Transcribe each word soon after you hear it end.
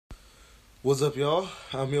What's up, y'all?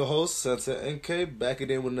 I'm your host, Sensei NK, back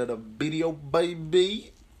again with another video,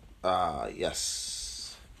 baby.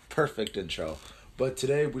 Yes. Perfect intro. But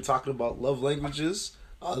today we're talking about love languages.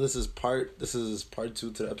 This is part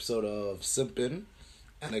two to the episode of Simpin'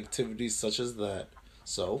 and activities such as that.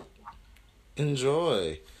 So,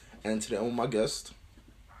 enjoy. And today I'm with my guest.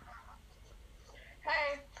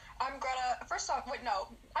 Hey, I'm Greta. First off, wait, no,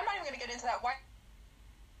 I'm not even going to get into that. Why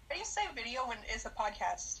do you say video when it's a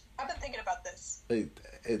podcast? I've been thinking about this. It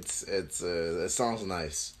sounds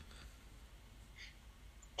nice.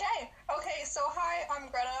 Okay, so hi, I'm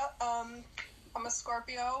Greta. I'm a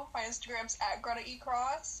Scorpio. My Instagram's at Greta E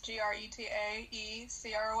Cross,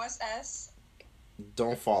 GretaECross.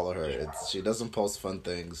 Don't follow her. She doesn't post fun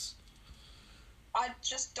things. I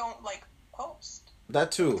just don't like post.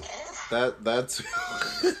 That too. That's. But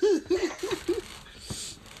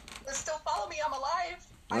still follow me. I'm alive.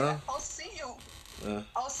 I'll see you.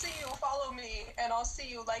 I'll see you. Follow me, and I'll see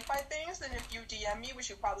you like my things. And if you DM me,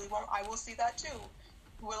 which you probably won't, I will see that too.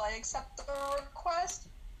 Will I accept the request?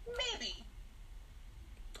 Maybe.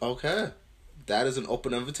 Okay. That is an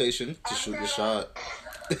open invitation to shoot your shot.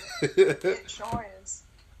 It sure is.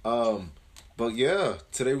 But yeah,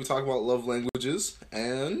 today we talk about love languages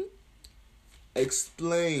and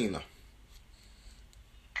explain.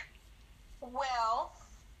 Well,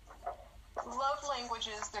 love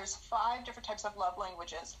languages, there's 5 different types of love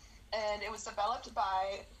languages. And it was developed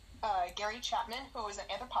by Gary Chapman, who is an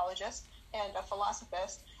anthropologist and a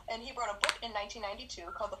philosophist. And he wrote a book in 1992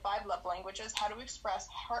 called The 5 Love Languages, How to Express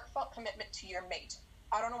Heartfelt Commitment to Your Mate.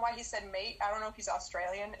 I don't know why he said mate. I don't know if he's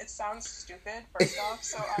Australian. It sounds stupid, first off,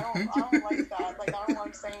 so I don't like that. Like, I don't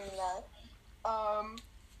like saying that.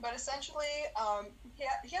 But essentially, he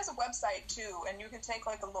has a website, too, and you can take,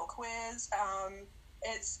 like, a little quiz.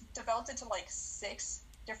 It's developed into, like, 6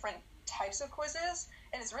 different types of quizzes,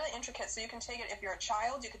 and it's really intricate. So you can take it if you're a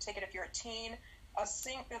child, you can take it if you're a teen,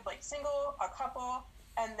 single, a couple,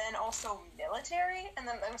 and then also military, and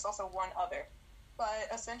then there's also one other. But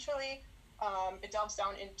essentially, it delves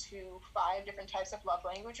down into 5 different types of love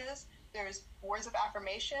languages. There's words of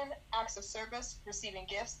affirmation, acts of service, receiving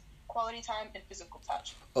gifts, quality time, and physical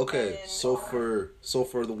touch. Okay, so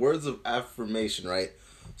for the words of affirmation, right?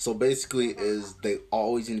 So basically is they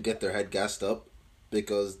always need to get their head gassed up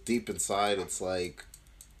because deep inside it's like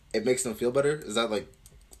it makes them feel better. Is that like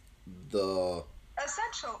the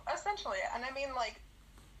essentially, and I mean, like,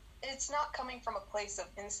 it's not coming from a place of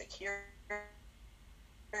insecurity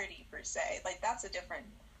per se. Like, that's a different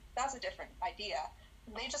idea.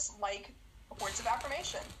 They just like words of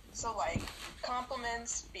affirmation. So, like,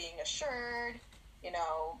 compliments, being assured,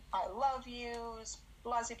 I love yous,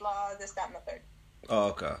 blah blah blah, this, that, and the third.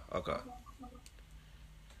 Oh, okay.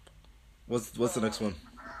 What's the next one?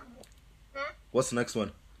 What's the next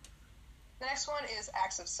one? The next one is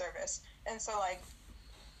acts of service. And so, like,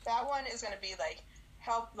 that one is going to be, like,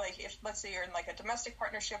 help, like, if, let's say you're in, like, a domestic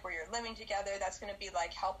partnership where you're living together, that's going to be,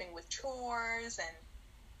 like, helping with chores and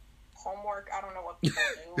homework. I don't know what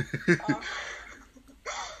people do.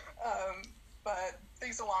 But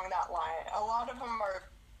things along that line. A lot of them are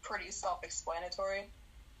pretty self-explanatory.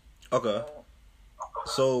 Okay.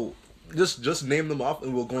 So, just name them off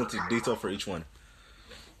and we'll go into detail for each one.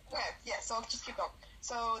 Okay, yeah, so I'll just keep going.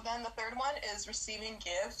 So then the third one is receiving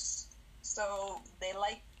gifts. So they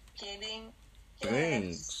like giving gifts.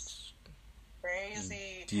 Thanks.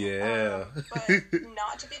 Crazy. Yeah. But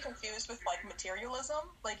not to be confused with, like, materialism.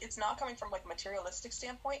 Like, it's not coming from, like, a materialistic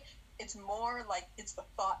standpoint. It's more like it's the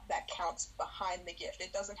thought that counts behind the gift.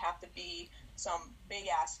 It doesn't have to be some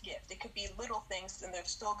big-ass gift. It could be little things, and they're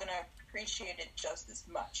still going to appreciate it just as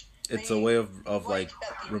much. It's a way of like,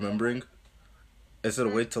 remembering? Is it a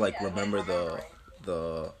way to, like, remember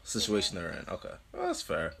the situation they're in? Okay. Well, that's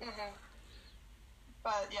fair. Mm-hmm.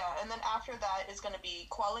 But, yeah, and then after that is going to be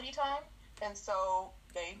quality time. And so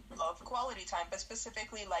they love quality time, but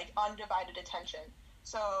specifically, like, undivided attention.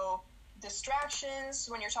 So distractions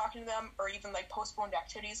when you're talking to them, or even, like, postponed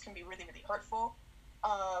activities can be really, really hurtful.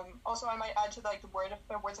 Also, I might add to, like, the words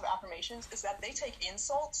of affirmations is that they take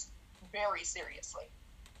insults very seriously.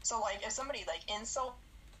 So, like, if somebody, like, insults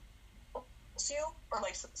you, or,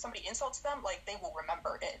 like, somebody insults them, like, they will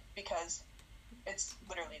remember it because it's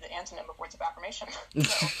literally the antonym of words of affirmation.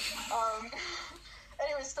 So,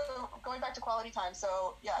 anyways, so going back to quality time,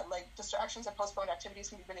 so yeah, like, distractions and postponed activities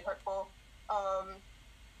can be really hurtful.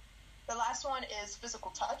 The last one is physical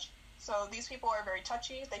touch. So these people are very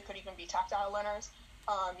touchy. They could even be tactile learners.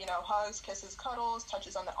 Hugs, kisses, cuddles,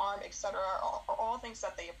 touches on the arm, etc. are all things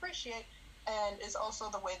that they appreciate, and is also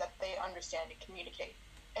the way that they understand and communicate.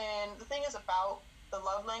 And the thing is about the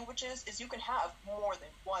love languages is you can have more than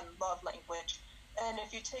one love language.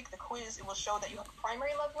 if you take the quiz, it will show that you have a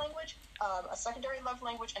primary love language, a secondary love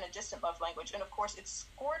language, and a distant love language. And of course, it's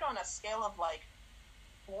scored on a scale of like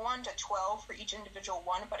 1 to 12 for each individual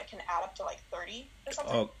one, but it can add up to like 30 or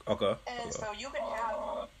something. Oh, okay. And so you can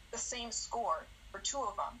have the same score for two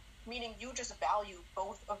of them, meaning you just value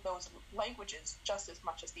both of those languages just as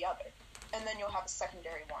much as the other. And then you'll have a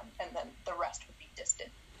secondary one, and then the rest would be distant.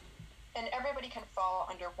 And everybody can fall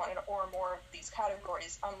under one or more of these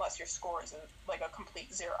categories unless your score is like a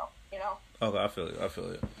complete 0, you know? Okay, I feel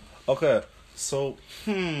you. Okay, so,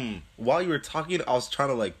 while you were talking, I was trying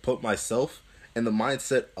to, like, put myself in the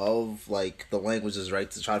mindset of, like, the languages,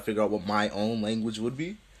 right? To try to figure out what my own language would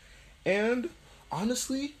be. And,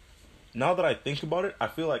 honestly, now that I think about it, I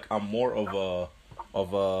feel like I'm more of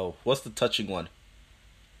a what's the touching one?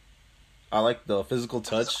 I like the physical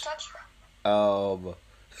touch.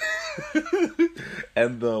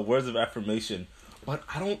 And the words of affirmation. But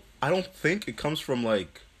I don't think it comes from,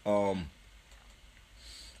 like,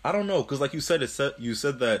 I don't know, because like you said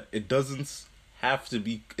that it doesn't have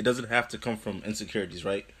to come from insecurities,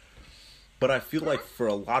 right? But I feel like for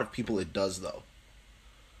a lot of people it does, though.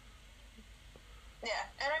 Yeah,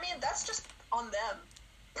 and I mean, that's just on them,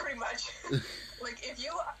 pretty much. Like, if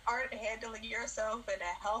you aren't handling yourself in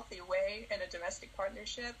a healthy way in a domestic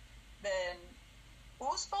partnership, then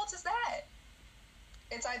whose fault is that?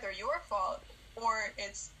 It's either your fault, or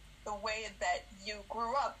it's the way that you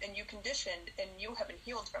grew up and you conditioned and you haven't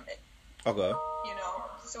healed from it. Okay. You know,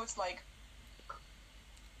 so it's like,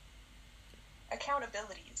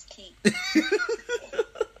 accountability is key.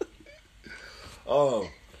 Oh.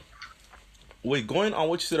 Wait, going on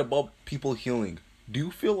what you said about people healing, do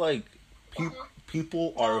you feel like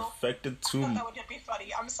people are affected too? I thought that would be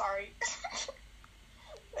funny. I'm sorry.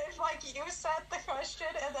 If, like, you said the question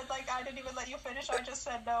and then, like, I didn't even let you finish, I just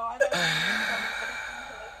said no. I thought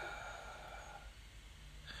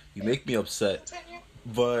you make me upset. Continue.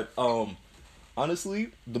 But,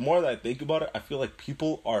 honestly, the more that I think about it, I feel like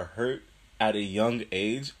people are hurt at a young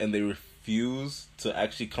age and they refuse to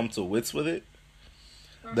actually come to wits with it.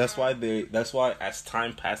 Mm-hmm. That's why as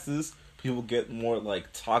time passes, people get more,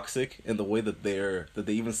 like, toxic in the way that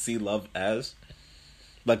they even see love as.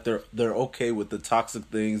 Like, they're okay with the toxic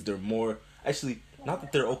things. They're more... Actually, not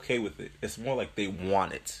that they're okay with it. It's more like they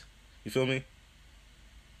want it. You feel me?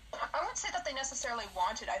 I wouldn't say that they necessarily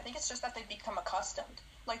want it. I think it's just that they become accustomed.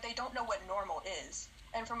 Like, they don't know what normal is.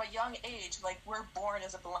 And from a young age, like, we're born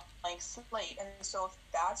as a blank slate. And so if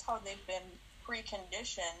that's how they've been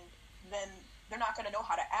preconditioned, then they're not going to know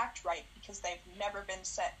how to act right because they've never been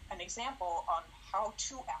set an example on how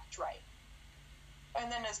to act right.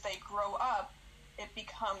 And then as they grow up, it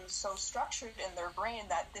becomes so structured in their brain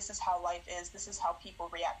that this is how life is, this is how people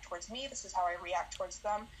react towards me, this is how I react towards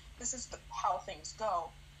them, this is how things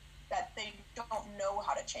go, that they don't know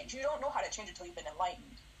how to change. You don't know how to change until you've been enlightened.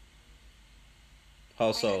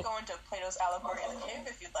 How so? We could go into Plato's allegory of the cave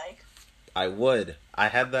if you'd like. I would. I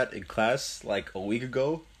had that in class like a week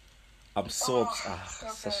ago. I'm so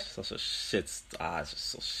such a shit. It's just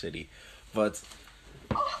so shitty. But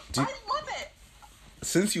I love it.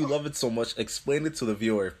 Since you love it so much, explain it to the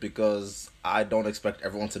viewer because I don't expect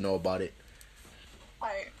everyone to know about it.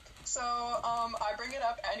 Alright, so I bring it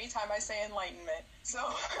up anytime I say enlightenment. So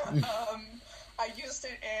I used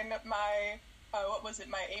it in my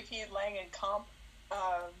my AP Lang and Comp,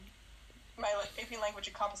 my AP Language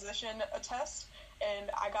and Composition test, and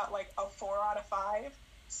I got like a 4 out of 5.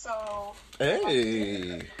 So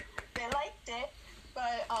hey, they liked it.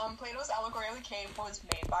 But Plato's Allegory of the Cave was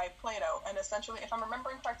made by Plato, and essentially, if I'm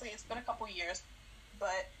remembering correctly, it's been a couple years,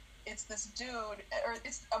 but it's this dude, or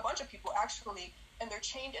it's a bunch of people actually, and they're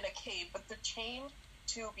chained in a cave, but they're chained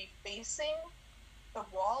to be facing the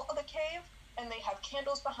wall of the cave, and they have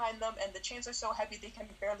candles behind them, and the chains are so heavy they can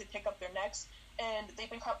barely pick up their necks, and they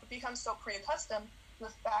become so pre-accustomed to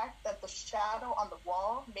the fact that the shadow on the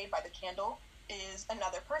wall made by the candle is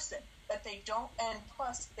another person that they don't, and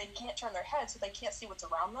plus they can't turn their head, so they can't see what's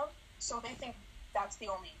around them, so they think that's the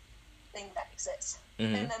only thing that exists.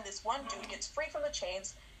 Mm-hmm. And then this one dude gets free from the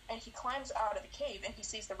chains, and he climbs out of the cave, and he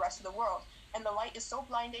sees the rest of the world, and the light is so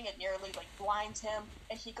blinding it nearly like blinds him,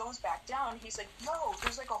 and he goes back down, and he's like, no,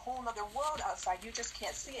 there's like a whole other world outside, you just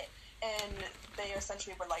can't see it. And they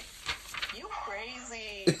essentially were like, you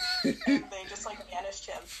crazy, and they just like banished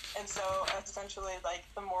him. And so essentially, like,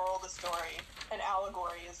 the moral of the story, an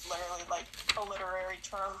allegory is literally like a literary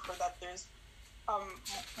term for that there's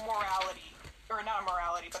morality, or not a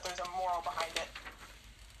morality, but there's a moral behind it.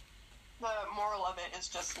 The moral of it is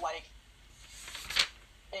just like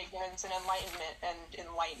ignorance and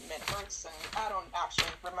enlightenment hurts, and I don't actually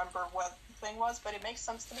remember what the thing was, but it makes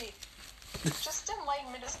sense to me. Just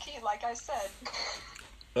enlightenment is key, like I said.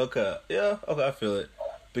 Okay, yeah, okay, I feel it.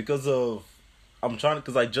 Because of, I'm trying to,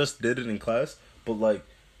 because I just did it in class, but like,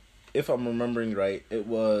 if I'm remembering right, it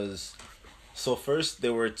was, so first they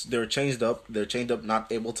were changed up,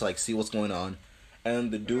 not able to like see what's going on,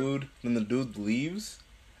 and then the dude leaves,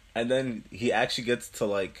 and then he actually gets to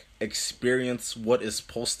like experience what is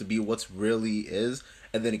supposed to be, what's really is,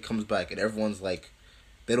 and then he comes back, and everyone's like,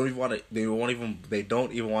 they don't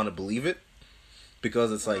even want to believe it,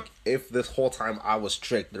 because it's like, if this whole time I was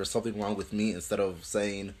tricked, there's something wrong with me, instead of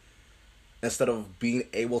being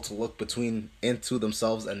able to look into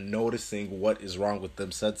themselves and noticing what is wrong with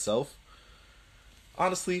them said self.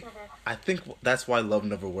 Honestly, I think that's why love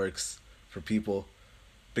never works for people,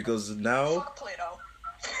 because now Fuck Plato.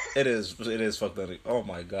 it is fucked up. Oh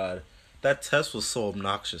my god, that test was so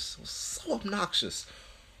obnoxious,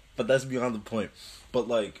 but that's beyond the point. But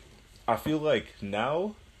like, I feel like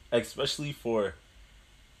now, especially for,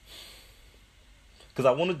 because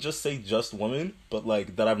I want to just say just women, but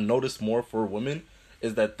like that I've noticed more for women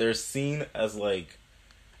is that they're seen as like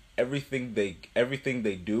everything they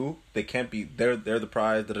do, they can't be, they're the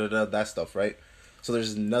prize, that stuff, right? So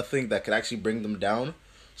there's nothing that could actually bring them down.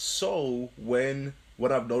 So when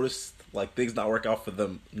I've noticed like things not work out for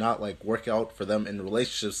them in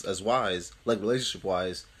relationships as wise, like relationship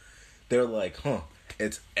wise, they're like,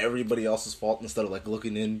 it's everybody else's fault, instead of like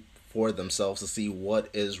looking in for themselves to see what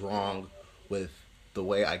is wrong with the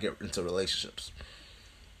way I get into relationships.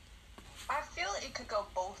 I feel it could go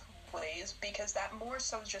both ways, because that more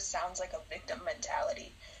so just sounds like a victim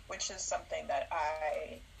mentality, which is something that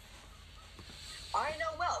I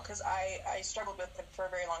know well, because I struggled with it for a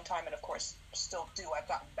very long time, and of course still do. I've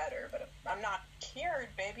gotten better, but I'm not cured,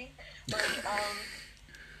 baby. But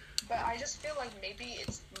I just feel like maybe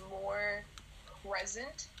it's more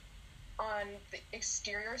present on the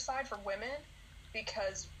exterior side for women,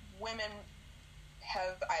 because women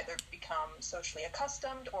have either become socially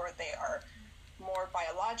accustomed, or they are more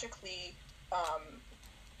biologically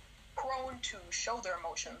prone to show their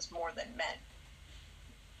emotions more than men.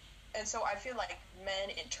 And so I feel like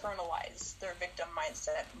men internalize their victim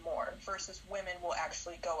mindset more, versus women will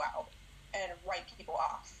actually go out and write people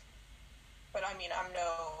off. But I mean, I'm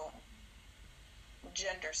no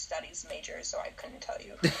gender studies major, so I couldn't tell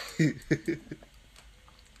you.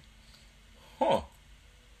 Huh.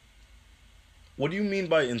 What do you mean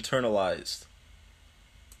by internalized?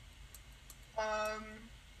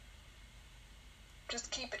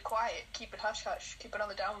 Just keep it quiet, keep it hush hush, keep it on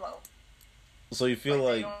the down low. So you feel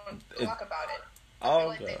like they don't talk about it. I feel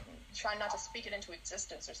like they try not to speak it into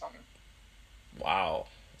existence or something. Wow,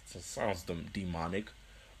 that sounds demonic.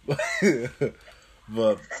 But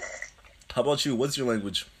how about you? What's your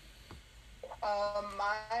language?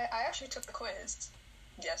 I actually took the quiz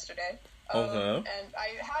yesterday. Okay. And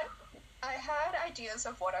I had ideas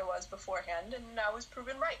of what I was beforehand, and I was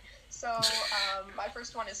proven right. So, my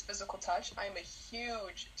first one is physical touch. I'm a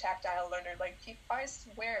huge tactile learner. Like, I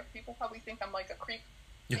swear, people probably think I'm like a creep,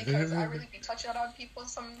 because I really be touching on people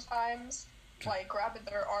sometimes, like grabbing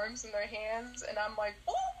their arms and their hands, and I'm like,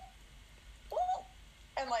 ooh, ooh,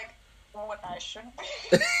 and like, what I shouldn't be.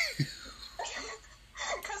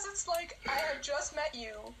 Because it's like, I have just met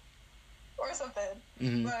you, or something.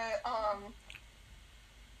 Mm-hmm. But,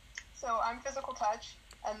 so I'm physical touch,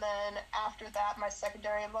 and then after that, my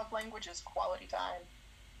secondary love language is quality time.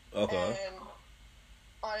 Okay. And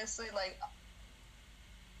honestly, like,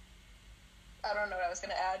 I don't know what I was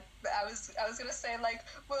gonna add, but I was gonna say like,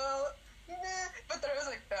 well, meh, but then I was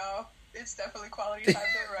like, no, it's definitely quality time.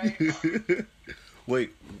 They're right.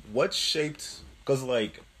 Wait, what shaped? Because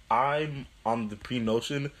like, I'm on the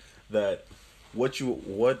pre-notion that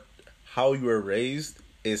how you were raised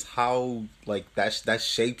is how, like, that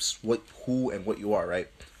shapes who and what you are, right?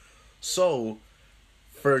 So,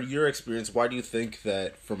 for your experience, why do you think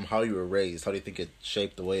that from how you were raised, how do you think it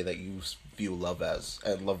shaped the way that you view love as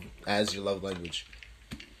your love language?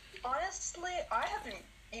 Honestly, I haven't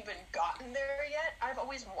even gotten there yet. I've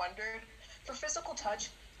always wondered. For physical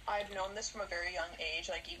touch, I've known this from a very young age.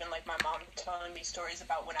 Like, even like my mom telling me stories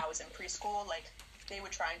about when I was in preschool, like, they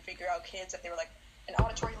would try and figure out kids if they were like an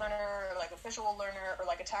auditory learner, or like a visual learner, or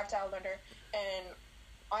like a tactile learner. And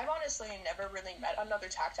I've honestly never really met another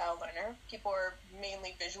tactile learner. People are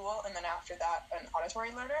mainly visual, and then after that, an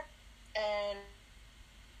auditory learner. And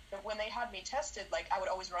when they had me tested, like, I would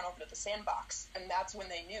always run over to the sandbox, and that's when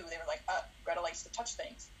they knew. They were like, Greta likes to touch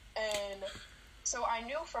things. And so I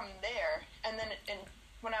knew from there. And then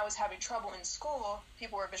when I was having trouble in school,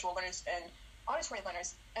 people were visual learners and auditory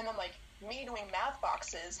learners. And then, like, me doing math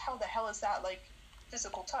boxes, how the hell is that, like,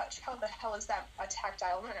 physical touch? How the hell is that a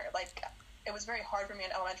tactile learner? Like, it was very hard for me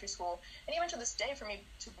in elementary school, and even to this day, for me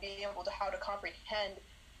to be able to how to comprehend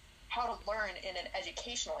how to learn in an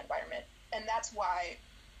educational environment. And that's why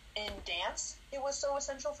in dance it was so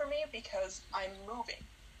essential for me, because I'm moving.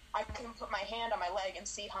 I can put my hand on my leg and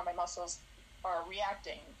see how my muscles are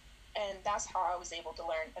reacting, and that's how I was able to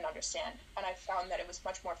learn and understand. And I found that it was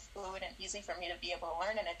much more fluid and easy for me to be able to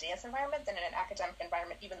learn in a dance environment than in an academic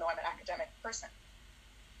environment, even though I'm an academic person.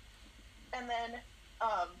 And then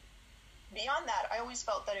beyond that, I always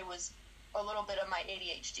felt that it was a little bit of my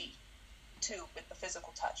ADHD too, with the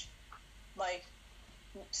physical touch. Like,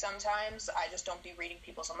 sometimes I just don't be reading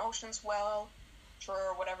people's emotions well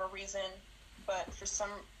for whatever reason, but for some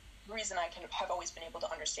reason I have always been able to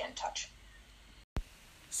understand touch.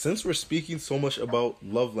 Since we're speaking so much about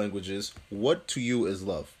love languages, what to you is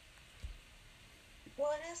love?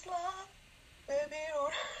 What is love? Baby,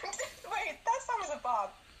 wait, that song is a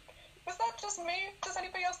bop. Was that just me? Does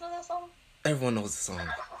anybody else know that song? Everyone knows the song.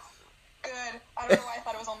 Good. I don't know why I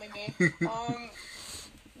thought it was only me.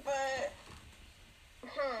 But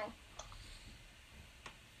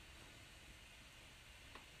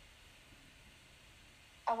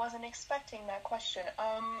I wasn't expecting that question.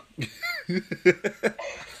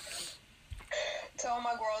 To all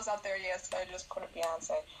my girls out there, yes, I just quoted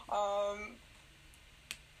Beyonce.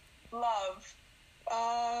 Love.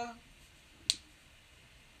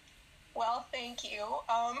 Well, thank you.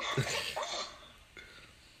 I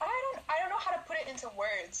don't know how to put it into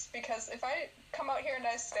words, because if I come out here and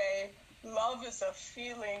I say love is a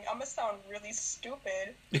feeling, I'm gonna sound really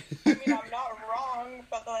stupid. I mean, I'm not wrong,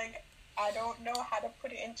 but like, I don't know how to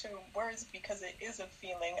put it into words because it is a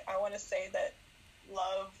feeling. I want to say that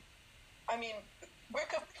love, I mean,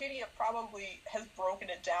 Wikipedia probably has broken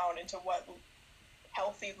it down into what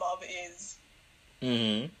healthy love is.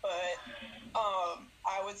 Mm-hmm. But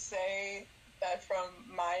I would say that from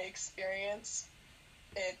my experience,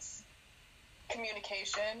 it's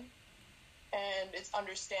communication, and it's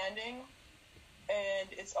understanding,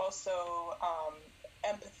 and it's also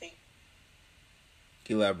empathy.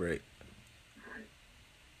 Elaborate.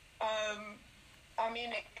 I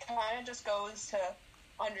mean, it kind of just goes to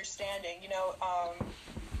understanding,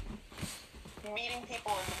 meeting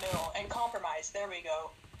people in the middle, and compromise. There we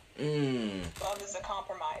go. Love is a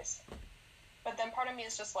compromise. But then part of me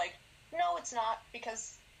is just like, no, it's not,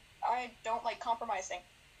 because I don't like compromising.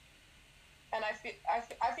 And I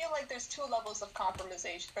feel like there's two levels of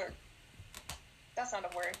compromisation. Or, that's not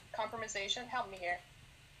a word. Compromisation? Help me here.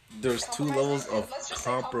 There's two levels of Let's just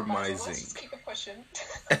compromising. Let's just keep it pushing.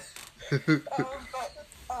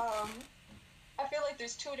 I feel like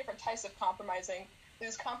there's two different types of compromising.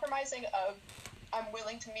 There's compromising of, I'm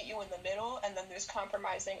willing to meet you in the middle, and then there's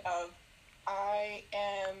compromising of, I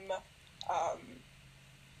am,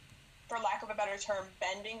 for lack of a better term,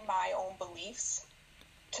 bending my own beliefs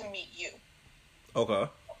to meet you. Okay.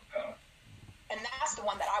 And that's the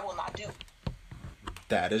one that I will not do.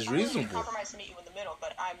 That is reasonable. I'm willing to compromise to meet you in the middle,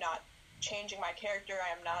 but I'm not changing my character.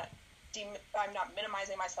 I'm not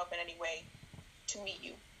minimizing myself in any way to meet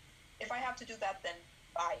you. If I have to do that, then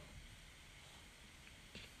bye.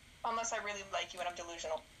 Unless I really like you and I'm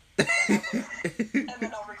delusional. And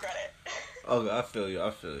then I'll regret it. Okay, I feel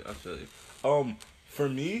you. For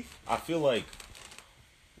me, I feel like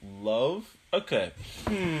love. Okay.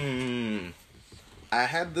 I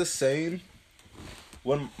had this saying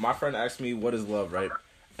when my friend asked me what is love, right?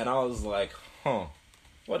 And I was like,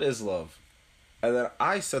 what is love? And then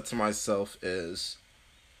I said to myself is,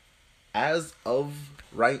 as of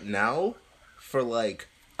right now, for like,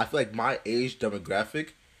 I feel like my age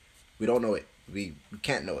demographic, we don't know it. We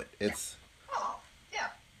can't know it. It's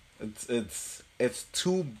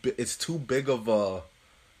too big of a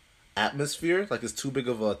atmosphere. Like, it's too big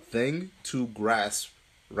of a thing to grasp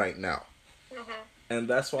right now. Mm-hmm. And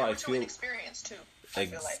that's why I feel inexperienced too. I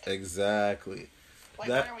feel like exactly. Like,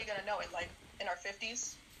 when are we gonna know it? Like in our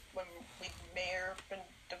 50s, when we may have been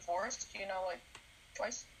divorced, like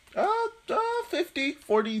twice. 50,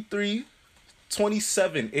 43,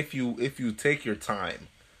 27 if you take your time.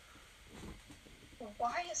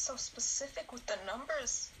 Why is so specific with the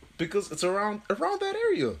numbers? Because it's around that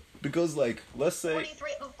area. Because, like, let's say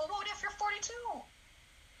 43. But what if you're 42?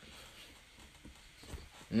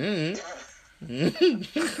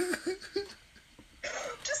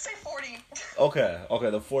 Just say 40. Okay,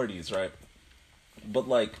 the 40s, right? But,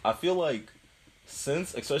 like, I feel like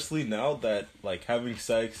since, especially now that, like, having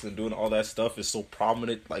sex and doing all that stuff is so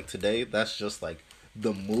prominent, like, today, that's just, like,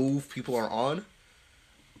 the move people are on.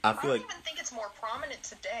 I don't even think it's more prominent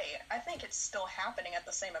today. I think it's still happening at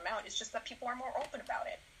the same amount. It's just that people are more open about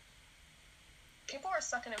it. People are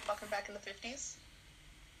sucking and fucking back in the 50s.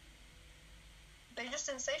 They just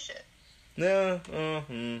didn't say shit. Yeah,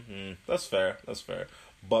 that's fair. That's fair.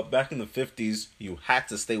 But back in the 50s, you had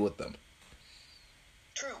to stay with them.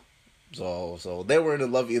 True. So they weren't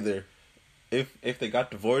in love either. If they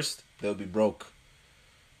got divorced, they'll be broke.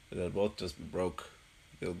 They'll both just be broke.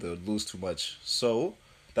 They'll lose too much. So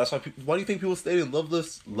that's why. Why do you think people stay in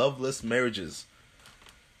loveless marriages?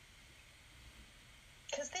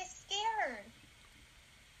 Because they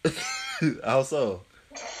scared. How so?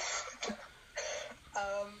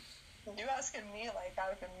 You asking me like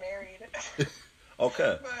I've been married.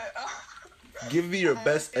 Okay. But, give me your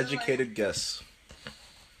best feel educated guess.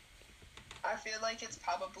 I feel like it's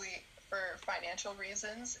probably for financial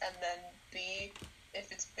reasons, and then B,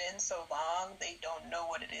 if it's been so long, they don't know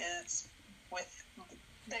what it is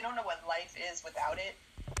they don't know what life is without it,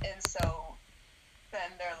 and so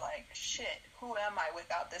then they're like, shit, who am I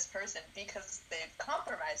without this person? Because they've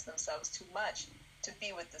compromised themselves too much to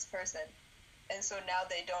be with this person, and so now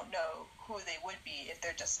they don't know who they would be if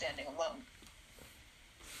they're just standing alone.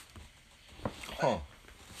 Huh.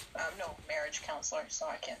 I'm no marriage counselor, so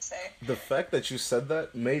I can't say. The fact that you said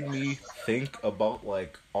that made me think about,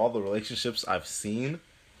 like, all the relationships I've seen.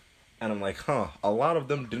 And I'm like, a lot of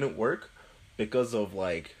them didn't work because of,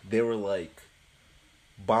 like, they were, like,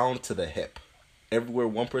 bound to the hip. Everywhere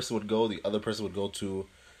one person would go, the other person would go to.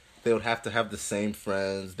 They would have to have the same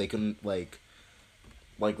friends. They couldn't, like,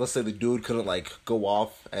 let's say the dude couldn't, like, go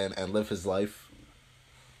off and live his life.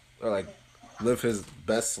 Or, like, live his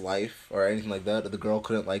best life or anything like that. The girl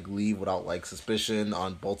couldn't, like, leave without, like, suspicion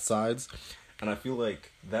on both sides. And I feel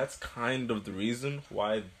like that's kind of the reason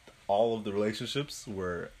why all of the relationships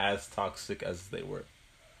were as toxic as they were.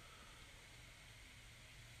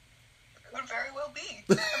 Could very well be.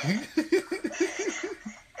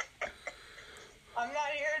 I'm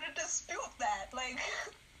not here to dispute that. Like,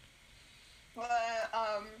 but,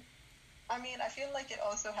 I mean, I feel like it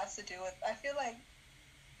also has to do with, I feel like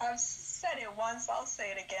I've said it once, I'll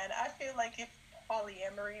say it again. I feel like if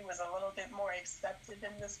polyamory was a little bit more accepted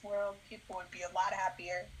in this world, people would be a lot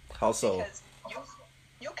happier. How so? Because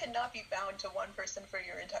you cannot be bound to one person for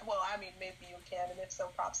your entire... Well, I mean, maybe you can, and if so,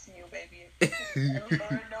 props to you, baby. And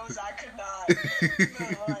Lord knows I could not.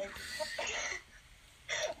 But, like,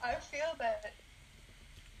 I feel that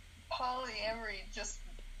polyamory just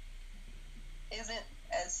isn't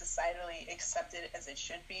as societally accepted as it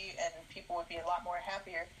should be, and people would be a lot more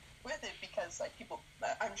happier with it because, like, people...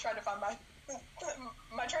 I'm trying to find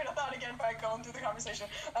my train of thought again by going through the conversation.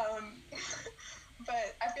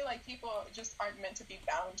 But I feel like people just aren't meant to be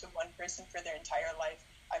bound to one person for their entire life.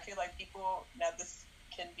 I feel like people... Now, this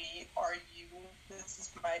can be argued. This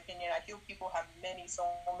is my opinion. I feel people have many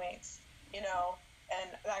soulmates, you know,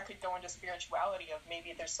 and that could go into spirituality of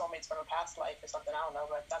maybe there's soulmates from a past life or something. I don't know,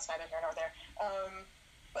 but that's neither here nor there.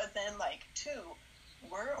 But then, like, two,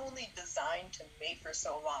 we're only designed to mate for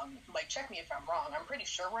so long. Like, check me if I'm wrong. I'm pretty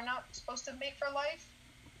sure we're not supposed to mate for life.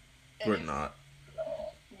 We're not.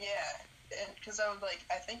 Yeah, and because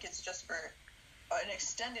I think it's just for an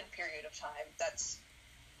extended period of time that's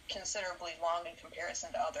considerably long in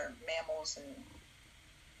comparison to other mammals and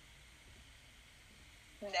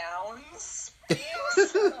nouns. I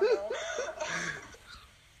don't know.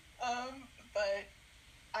 But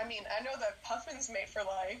I mean, I know that puffins mate for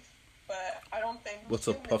life, but I don't think What's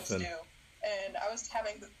a puffin? do. And I was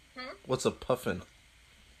having What's a puffin?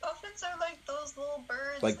 Puffins are like those little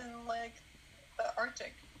birds Like... in like the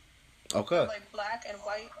Arctic. Okay. They're like black and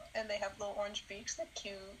white, and they have little orange beaks. They're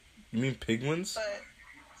cute. You mean penguins? But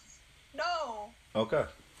no. Okay.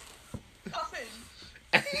 Puffin.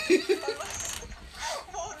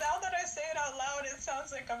 Well, now that I say it out loud, it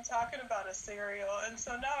sounds like I'm talking about a cereal, and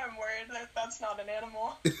so now I'm worried that that's not an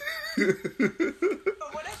animal.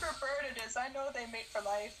 But whatever bird it is, I know they mate for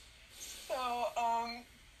life. So,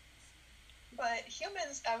 but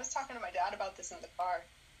humans, I was talking to my dad about this in the car,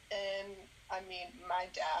 and I mean, my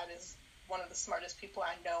dad is one of the smartest people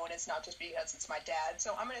I know, and it's not just because it's my dad.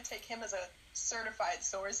 So I'm going to take him as a certified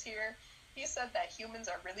source here. He said that humans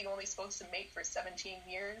are really only supposed to mate for 17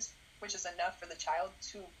 years, which is enough for the child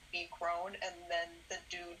to be grown, and then the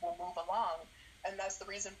dude will move along. And that's the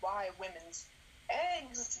reason why women's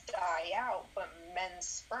eggs die out, but men's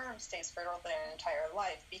sperm stays fertile their entire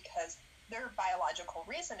life, because their biological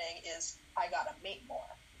reasoning is, I gotta mate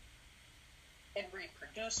more, and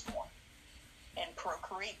reproduce more, and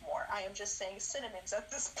procreate more. I am just saying synonyms at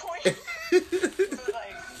this point. But,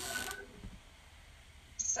 like...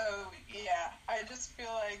 So, yeah, I just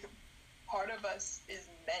feel like part of us is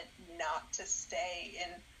meant not to stay in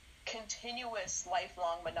continuous,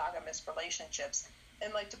 lifelong, monogamous relationships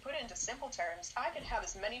And, like, to put it into simple terms, I can have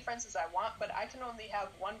as many friends as I want, but I can only have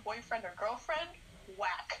one boyfriend or girlfriend.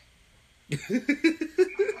 Whack.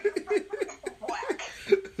 Whack.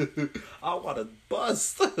 I want to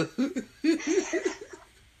bust.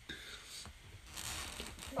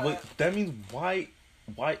 Wait, that means why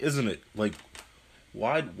isn't it? Like,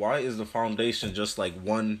 why is the foundation just like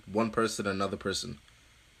one person, another person?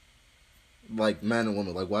 Like man and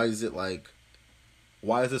woman. Like, why is it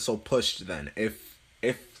so pushed then? If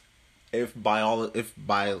by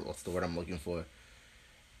what's the word I'm looking for?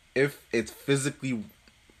 If it's physically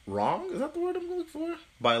wrong, is that the word I'm looking for?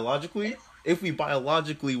 Biologically? If we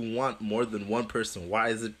biologically want more than one person, why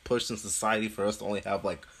is it pushed in society for us to only have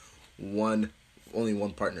like only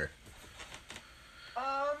one partner?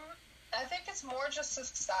 I think it's more just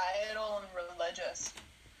societal and religious.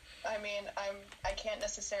 I mean, I can't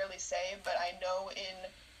necessarily say, but I know in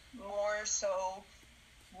more so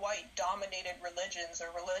white-dominated religions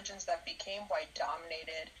or religions that became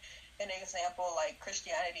white-dominated, an example like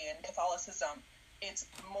Christianity and Catholicism, it's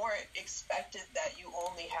more expected that you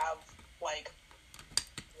only have, like,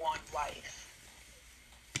 one wife.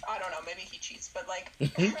 I don't know, maybe he cheats, but, like,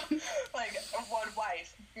 like, one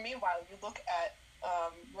wife. Meanwhile, you look at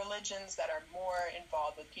religions that are more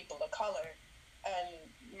involved with people of color, and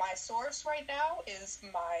my source right now is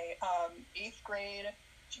my 8th grade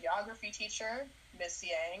geography teacher, Miss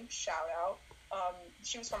Yang, shout out.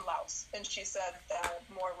 She was from Laos, and she said that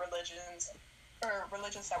more religions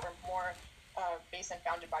that were more based and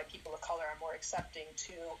founded by people of color are more accepting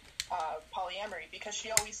to polyamory, because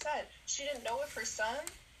she always said she didn't know if her son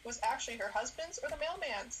was actually her husband's or the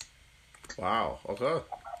mailman's. Wow, okay.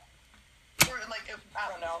 Or, like, I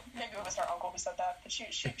don't know, maybe it was her uncle who said that, but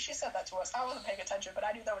she said that to us. I wasn't paying attention, but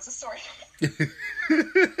I knew that was a story.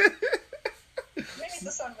 Maybe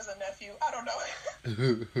the son was a nephew. I don't know.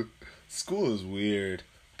 School is weird.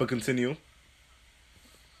 But continue.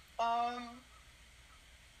 But,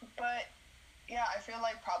 yeah, I feel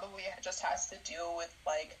like probably it just has to do with,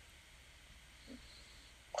 like,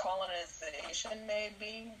 colonization,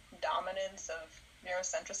 maybe, dominance of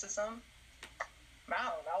Eurocentrism. I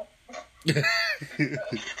don't know.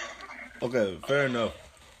 Okay, fair enough.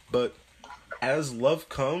 But as love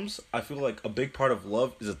comes, I feel like a big part of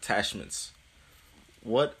love is attachments.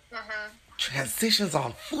 What? Transitions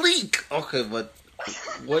on fleek. Okay, but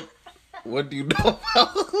what do you know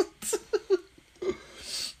about?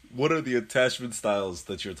 What are the attachment styles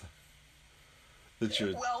that you're?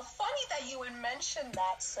 Well, funny that you would mention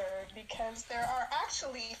that, sir, because there are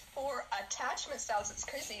actually 4 attachment styles. It's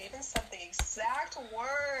crazy. You even said the exact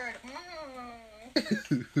word.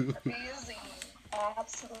 Crazy.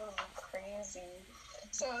 Absolutely crazy.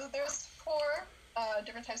 So there's 4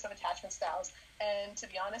 different types of attachment styles. And to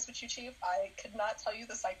be honest with you, Chief, I could not tell you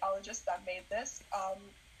the psychologist that made this.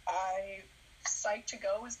 Psych to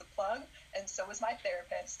Go is the plug, and so is my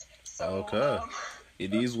therapist. So, okay.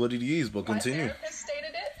 It is what it is, but continue. My therapist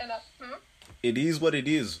stated it, and it is what it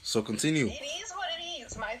is, so continue. It is what it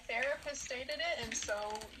is. My therapist stated it, and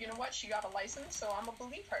so, you know what? She got a license, so I'm going to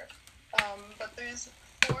believe her. But there's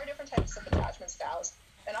 4 different types of attachment styles,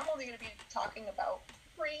 and I'm only going to be talking about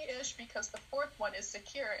 3-ish because the 4th one is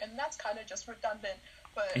secure, and that's kind of just redundant.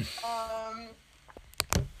 But I'll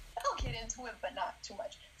get into it, but not too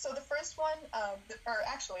much. So the first one, or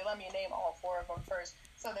actually, let me name all 4 of them first.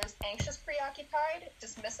 So there's anxious preoccupied,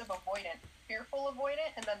 dismissive avoidant, fearful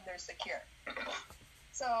avoidant, and then there's secure.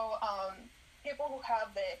 So people who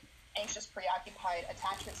have the anxious preoccupied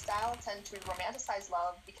attachment style tend to romanticize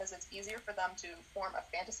love because it's easier for them to form a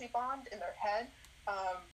fantasy bond in their head.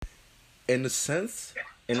 In a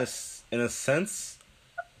sense,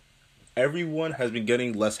 everyone has been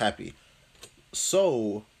getting less happy.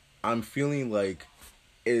 So I'm feeling like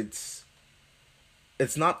it's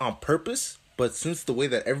not on purpose, but since the way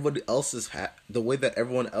that everybody else is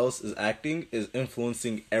everyone else is acting is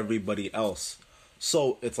influencing everybody else,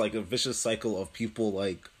 so it's like a vicious cycle of people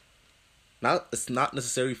like it's not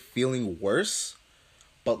necessarily feeling worse,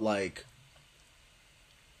 but like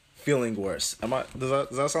feeling worse.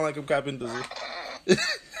 Does that sound like I'm capping? Does it?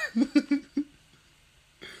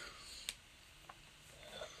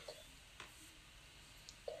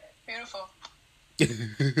 Beautiful.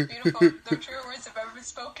 Beautiful. The true words have ever been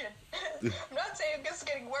spoken. I'm not saying it's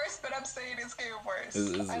getting worse, but I'm saying it's getting worse.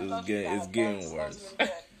 It's getting worse.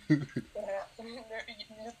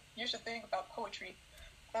 You should think about poetry.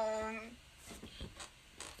 I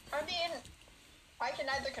mean, I can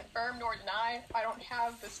neither confirm nor deny. I don't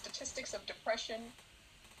have the statistics of depression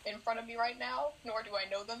in front of me right now, nor do I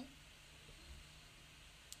know them.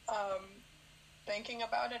 Thinking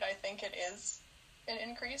about it, I think it is an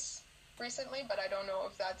increase recently, but I don't know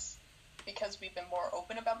if that's because we've been more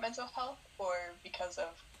open about mental health or because of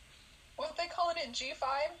what they calling it, G5,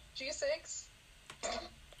 G6,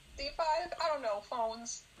 D5. I don't know,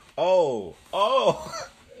 phones. Oh.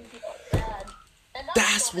 Bad. And not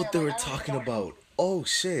That's so what there, they were like, I don't talking know. about. Oh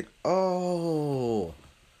shit. Oh,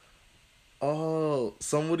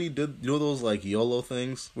 somebody did, you know, those like YOLO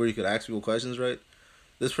things where you could ask people questions, right?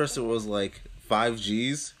 This person was like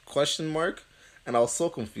 5Gs question mark, and I was so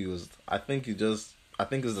confused. I think it's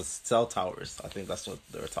the cell towers. I think that's what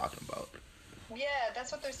they were talking about. Yeah,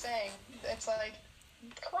 that's what they're saying. It's like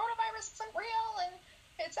coronavirus isn't real, and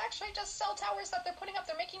it's actually just cell towers that they're putting up.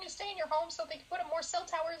 They're making you stay in your home so they can put up more cell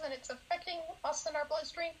towers, and it's affecting us in our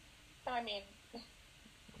bloodstream. I mean,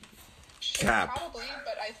 shit, Cap. probably,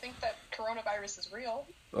 but I think that coronavirus is real.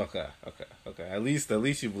 Okay. At least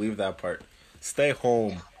you believe that part. Stay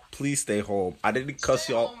home. Please stay home. I didn't cuss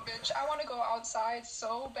Stay y'all. home, bitch. I want to go outside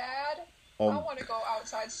so bad. I want to go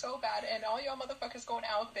outside so bad, and all y'all motherfuckers going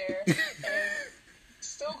out there and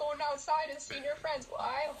still going outside and seeing your friends. Well,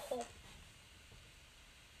 I hope,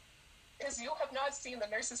 because you have not seen the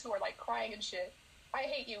nurses who are like crying and shit. I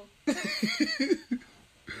hate you.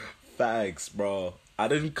 Facts, bro. I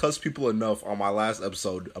didn't cuss people enough on my last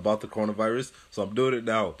episode about the coronavirus, so I'm doing it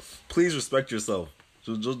now. Please respect yourself.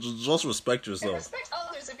 Just respect And yourself. respect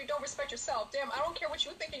others if you don't respect yourself. Damn, I don't care what you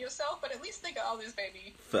think of yourself, but at least think of others,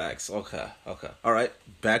 baby. Facts. Okay. All right.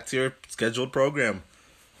 Back to your scheduled program.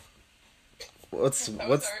 That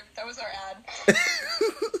was our ad.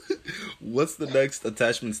 What's the next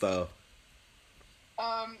attachment style?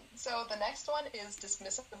 So the next one is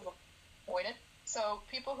dismissive avoidant. So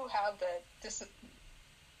people who have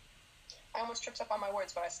I almost tripped up on my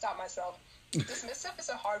words, but I stopped myself. Dismissive is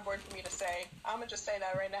a hard word for me to say. I'm gonna just say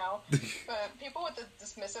that right now. But people with the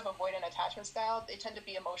dismissive avoidant attachment style, they tend to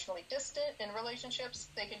be emotionally distant in relationships.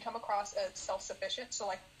 They can come across as self-sufficient. So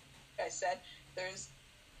like I said, there's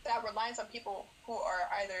that reliance on people who are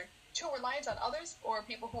either too reliant on others or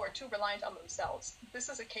people who are too reliant on themselves. This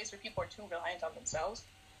is a case where people are too reliant on themselves.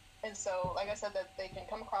 And so, like I said, that they can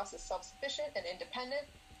come across as self-sufficient and independent,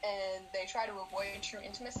 and they try to avoid true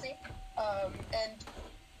intimacy. And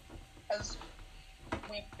as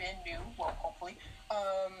we've been new, well, hopefully,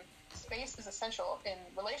 space is essential in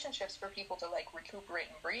relationships for people to like recuperate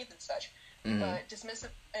and breathe and such. Mm-hmm. But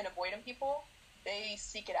dismissive and avoidant people, they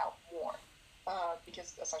seek it out more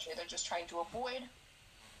because essentially they're just trying to avoid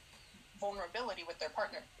vulnerability with their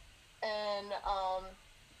partner. And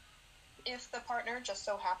if the partner just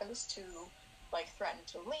so happens to like threaten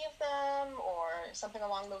to leave them or something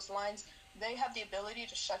along those lines, they have the ability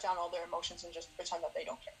to shut down all their emotions and just pretend that they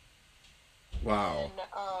don't care. Wow. And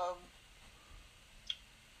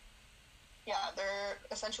yeah, they're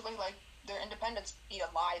essentially like their independence be a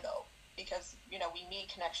lie though, because you know we need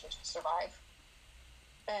connection to survive.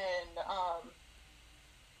 And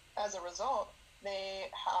as a result,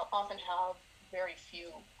 they often have very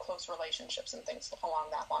few close relationships and things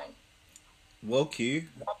along that line. Low key,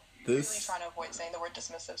 I'm really trying to avoid saying the word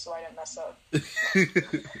dismissive so I didn't mess up.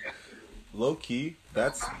 Low key,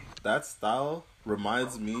 that style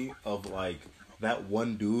reminds me of like that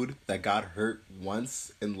one dude that got hurt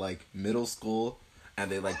once in like middle school,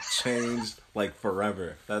 and they like changed like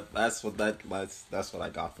forever. That's what I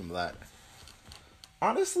got from that.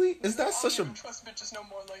 Honestly, is that such a trust bitches no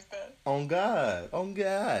more like that? on God?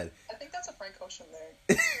 I think that's a Frank Ocean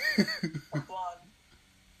there. Or Blonde.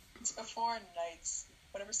 It's Before Nights.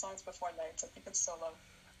 Whatever song's Before Nights. I think it's Solo.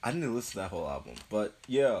 I didn't listen to that whole album, but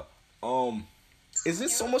yeah. Is it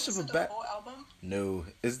so much of a bad? Whole album? No,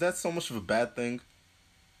 is that so much of a bad thing?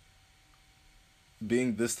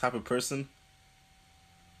 Being this type of person.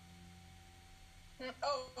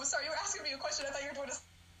 Oh, sorry, you were asking me a question. I thought you were doing a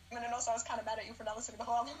and also I was kind of mad at you for not listening to the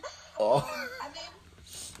whole album. Oh. I mean,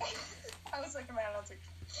 I was like, man, I was like,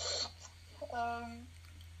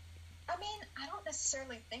 I mean, I don't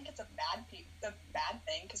necessarily think it's a bad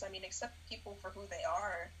thing, because I mean, accept people for who they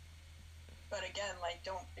are, but again, like,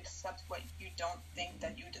 don't accept what you don't think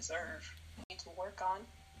that you deserve. You need to work on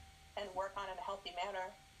in a healthy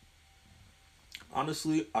manner.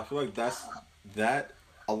 Honestly, I feel like that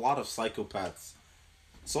a lot of psychopaths,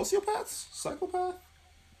 psychopath.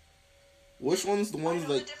 Which one's the ones I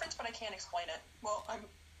know like? the difference, but I can't explain it. Well,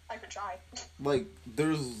 I could try. Like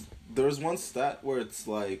there's one stat where it's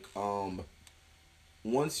like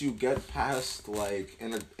once you get past like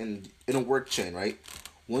in a work chain, right?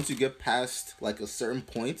 Once you get past like a certain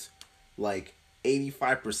point, like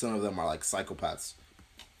 85% of them are like psychopaths,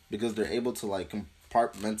 because they're able to like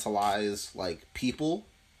compartmentalize like people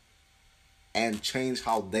and change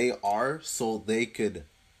how they are so they could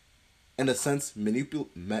in a sense,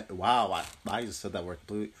 wow, I just said that word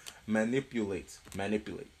completely. Manipulate.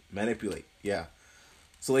 Yeah,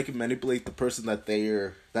 so they can manipulate the person that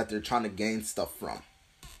they're trying to gain stuff from.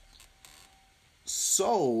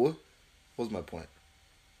 So, what was my point?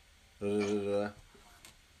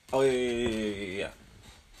 Oh yeah.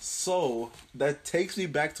 So that takes me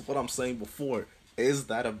back to what I'm saying before. Is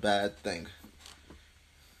that a bad thing?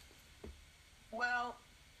 Well,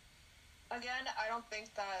 again, I don't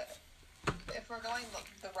think that if we're going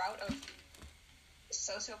the route of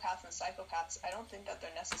sociopaths and psychopaths, I don't think that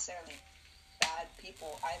they're necessarily bad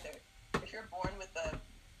people either. If you're born with a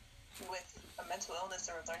mental illness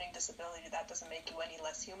or a learning disability, that doesn't make you any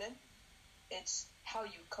less human. It's how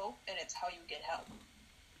you cope and it's how you get help.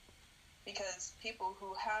 Because people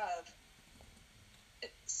who have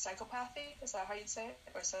psychopathy, is that how you'd say it?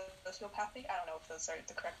 Or sociopathy? I don't know if those are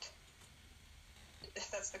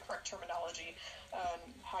if that's the correct terminology,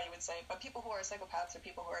 how you would say it. But people who are psychopaths or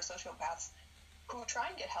people who are sociopaths who try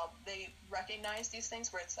and get help, they recognize these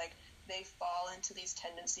things where it's like they fall into these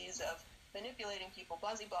tendencies of manipulating people,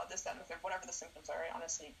 blah, blah, blah, this, that, and the third, whatever the symptoms are. I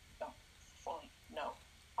honestly don't fully know.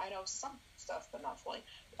 I know some stuff, but not fully.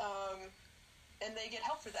 And they get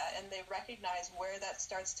help for that, and they recognize where that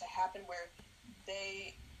starts to happen, where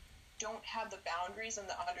they don't have the boundaries and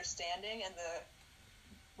the understanding and the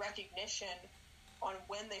recognition on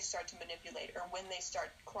when they start to manipulate or when they start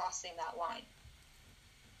crossing that line.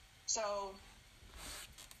 So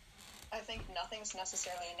I think nothing's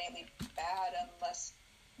necessarily innately bad unless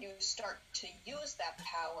you start to use that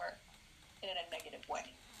power in a negative way.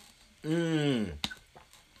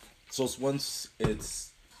 So once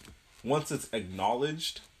it's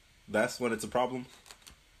acknowledged, that's when it's a problem.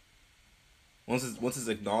 Once it's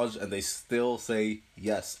acknowledged and they still say,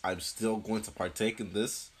 yes, I'm still going to partake in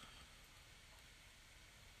this.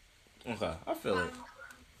 Okay, I feel it.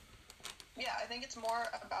 Yeah, I think it's more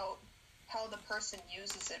about how the person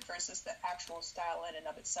uses it versus the actual style in and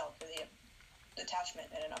of itself, or the attachment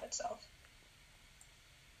in and of itself.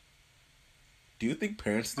 Do you think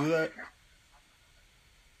parents do that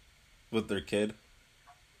with their kid?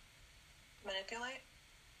 Manipulate?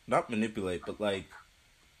 Not manipulate, but like,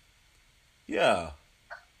 yeah.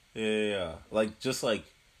 Like just like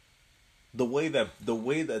the way that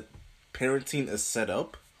parenting is set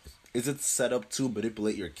up, is it set up to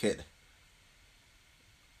manipulate your kid?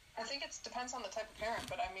 I think it depends on the type of parent,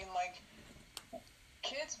 but I mean, like,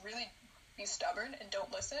 kids really be stubborn and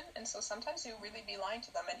don't listen, and so sometimes you really be lying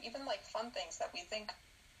to them, and even, like, fun things that we think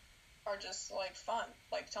are just, like, fun,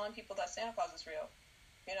 like telling people that Santa Claus is real,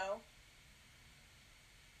 you know?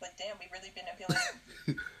 Like, damn, we really manipulating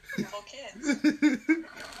little kids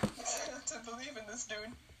to believe in this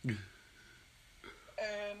dude.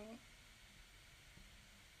 And,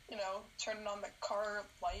 you know, turning on the car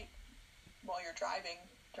light while you're driving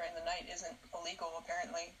during the night isn't illegal,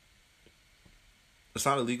 apparently. It's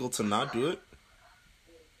not illegal to not do it?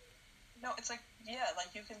 No, it's like, yeah,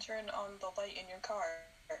 like you can turn on the light in your car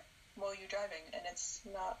while you're driving, and it's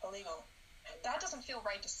not illegal. That doesn't feel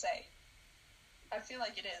right to say. I feel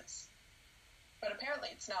like it is. But apparently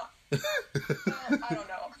it's not. Well, I don't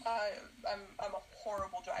know. I'm a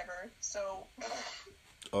horrible driver, so...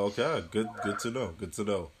 Okay, good to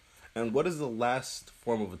know. And what is the last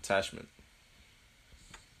form of attachment?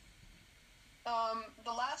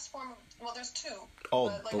 The last form, well, there's two. Oh,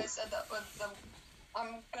 but like I said, I'm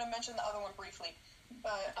going to mention the other one briefly.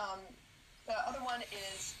 But the other one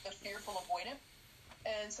is the fearful avoidant.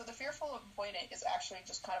 And so the fearful avoidant is actually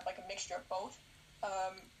just kind of like a mixture of both.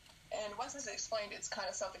 And once it's explained, it's kind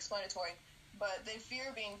of self-explanatory. But they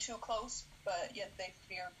fear being too close, but yet they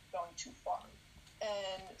fear going too far.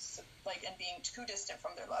 And being too distant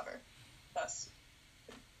from their lover. Thus,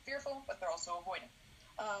 fearful, but they're also avoidant.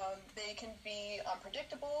 They can be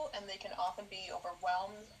unpredictable, and they can often be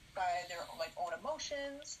overwhelmed by their own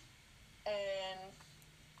emotions and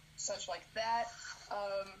such like that.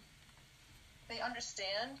 They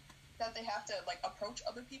understand that they have to approach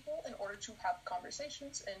other people in order to have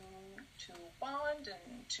conversations and to bond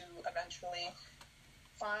and to eventually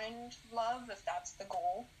find love if that's the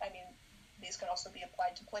goal. I mean, these could also be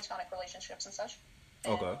applied to platonic relationships and such.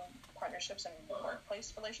 And okay. Partnerships and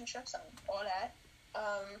workplace relationships and all that.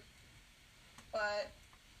 But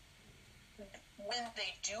when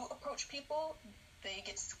they do approach people, they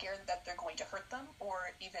get scared that they're going to hurt them,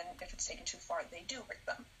 or even if it's taken too far, they do hurt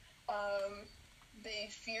them. They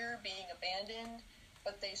fear being abandoned,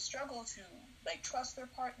 but they struggle to trust their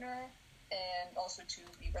partner and also to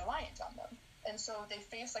be reliant on them. And so they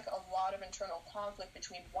face a lot of internal conflict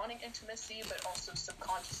between wanting intimacy, but also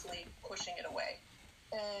subconsciously pushing it away.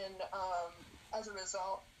 And as a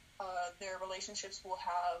result, Their relationships will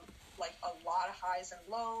have like a lot of highs and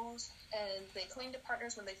lows, and they cling to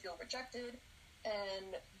partners when they feel rejected,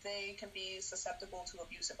 and they can be susceptible to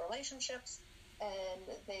abusive relationships, and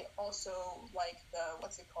they also like the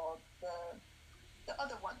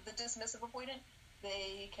other one, the dismissive avoidant.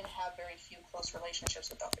 They can have very few close relationships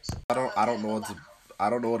with others. I don't know what to I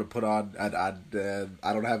don't know what to put on. I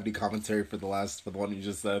don't have any commentary for the one you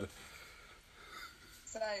just said.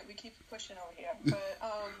 Sorry, we keep pushing over here, but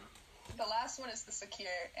the last one is the secure,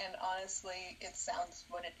 and honestly, it sounds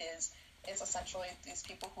what it is. It's essentially these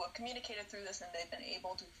people who have communicated through this, and they've been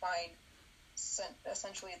able to find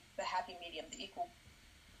essentially the happy medium, the equal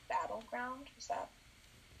battleground. Is that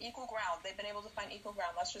equal ground? They've been able to find equal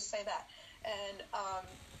ground. Let's just say that. And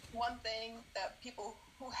one thing that people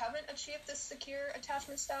who haven't achieved this secure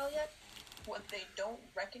attachment style yet, what they don't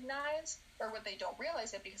recognize, or what they don't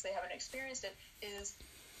realize yet because they haven't experienced it, is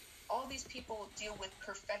all these people deal with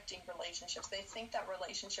perfecting relationships. They think that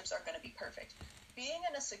relationships are going to be perfect. Being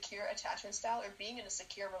in a secure attachment style or being in a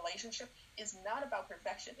secure relationship is not about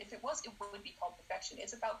perfection. If it was, it would be called perfection.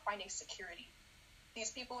 It's about finding security.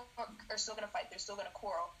 These people are still going to fight. They're still going to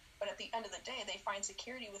quarrel. But at the end of the day, they find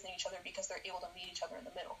security within each other because they're able to meet each other in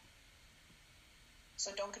the middle.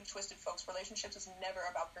 So don't get twisted, folks. Relationships is never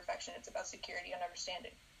about perfection. It's about security and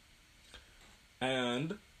understanding.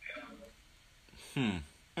 And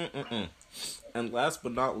and last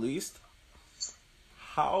but not least,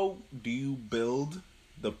 how do you build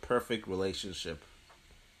the perfect relationship?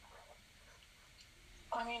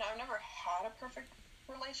 I mean, I've never had a perfect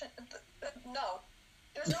relationship. No.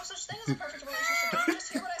 There's no such thing as a perfect relationship. Did you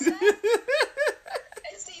just hear what I said?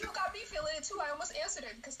 And see, you got me feeling it too. I almost answered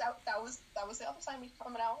it because that was the other side of me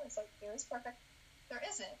coming out. It's like, there is perfect. There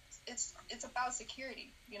isn't. It's about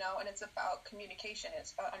security, and it's about communication.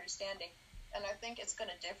 It's about understanding. And I think it's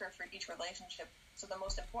going to differ for each relationship. So the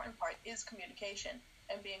most important part is communication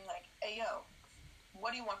and being like, hey, yo,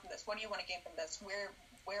 what do you want from this? What do you want to gain from this? Where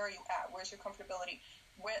are you at? Where's your comfortability?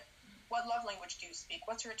 What love language do you speak?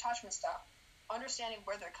 What's your attachment style? Understanding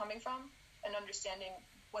where they're coming from and understanding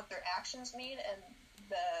what their actions mean and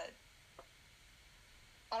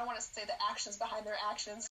I don't want to say the actions behind their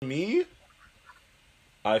actions. Me?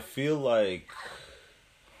 I feel like,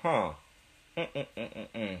 I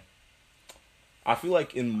feel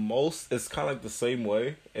like in most, it's kind of like the same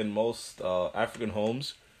way in most African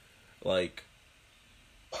homes. Like,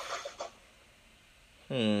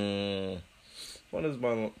 what is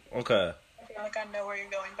my, okay. I feel like I know where you're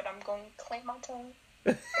going, but I'm going to claim my tongue.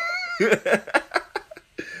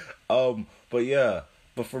 But yeah,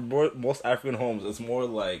 but for most African homes, it's more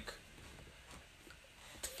like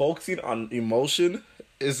focusing on emotion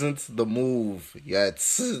isn't the move yet.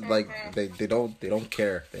 Like they don't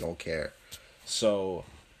care. They don't care. So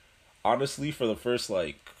honestly, for the first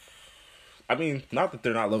I mean, not that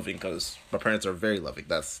they're not loving, because my parents are very loving.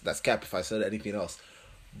 That's cap if I said anything else.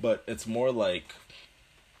 But it's more like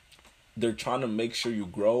they're trying to make sure you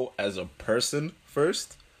grow as a person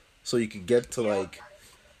first, so you can get to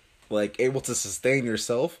like able to sustain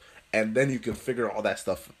yourself, and then you can figure all that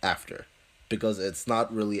stuff after, because it's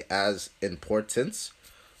not really as important.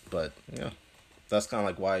 But yeah, that's kind of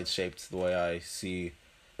like why it's shaped the way I see.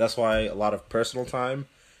 That's why a lot of personal time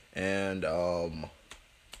and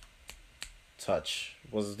touch.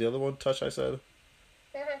 Was the other one touch I said?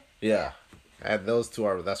 Mm-hmm. Yeah. And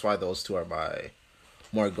that's why those two are my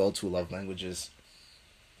more go-to love languages.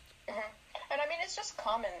 Mm-hmm. And I mean, it's just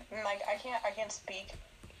common. Like, I can't speak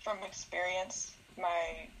from experience.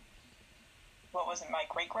 My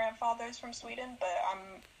great-grandfather's from Sweden, but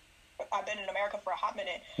I've been in America for a hot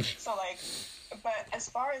minute. So but as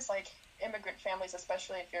far as immigrant families,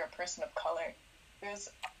 especially if you're a person of color, there's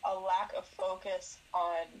a lack of focus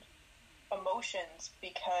on emotions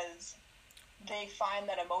because they find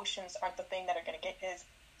that emotions aren't the thing that are going to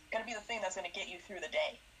be the thing that's going to get you through the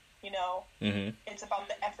day. Mm-hmm. It's about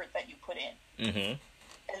the effort that you put in. Mm-hmm.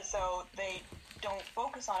 And so they don't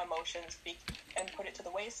focus on emotions and put it to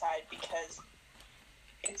the wayside because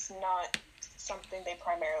it's not something they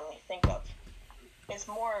primarily think of. It's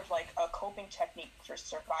more of a coping technique for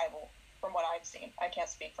survival, from what I've seen. I can't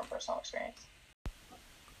speak from personal experience.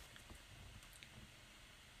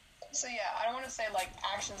 So yeah, I don't want to say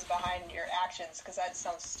actions behind your actions because that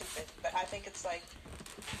sounds stupid, but I think it's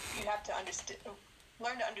you have to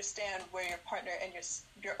learn to understand where your partner and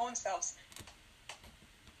your own selves,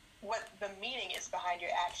 what the meaning is behind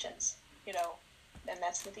your actions, and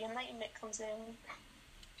that's where the enlightenment comes in.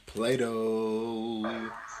 Play-Doh.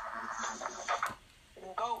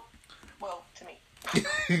 Go, well, to me.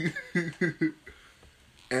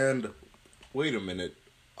 And wait a minute.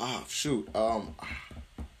 Shoot.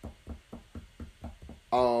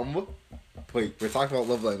 Um, wait, we're talking about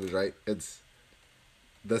love language, right? That's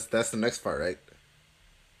the next part, right?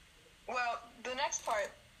 Well, the next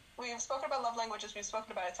part, we've spoken about love languages, we've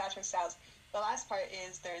spoken about attachment styles. The last part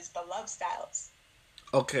is there's the love styles.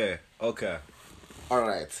 Okay. All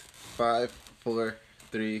right. 5, 4,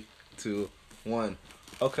 3, 2, 1.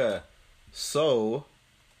 Okay. So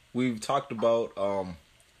we've talked about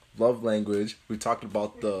love language. We talked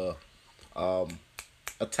about the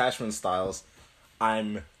attachment styles.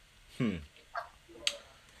 I'm in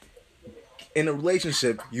a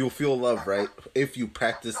relationship, you'll feel love, right? If you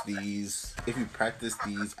practice these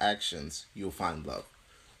actions, you'll find love.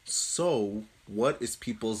 So, what is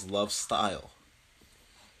people's love style?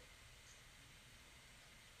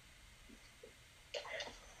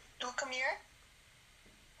 Come here.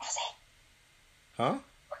 Jose, Huh?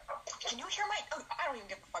 can you hear my... Oh, I don't even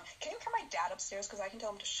give a fuck. Can you hear my dad upstairs? Because I can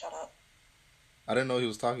tell him to shut up. I didn't know he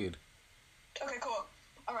was talking. Okay, cool.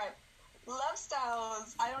 Alright. Love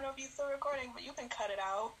styles. I don't know if you're still recording, but you can cut it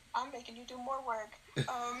out. I'm making you do more work.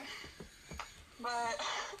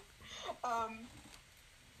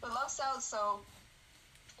 The love styles, so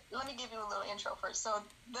let me give you a little intro first. So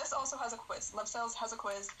this also has a quiz. Love styles has a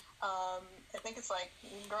quiz. I think it's like,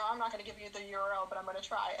 girl, I'm not going to give you the URL, but I'm going to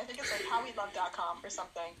try. I think it's like howwelove.com or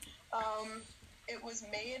something. It was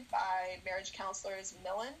made by marriage counselors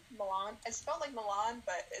Milan. It's spelled like Milan,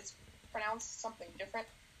 but it's pronounced something different.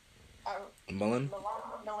 Millen?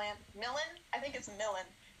 Millen? I think it's Millen,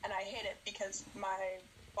 and I hate it because my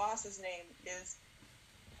boss's name is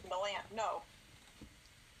Milan. No.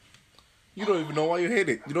 You don't even know why you hate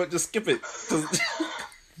it. You don't just skip it.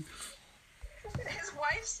 His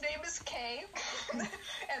wife's name is Kay,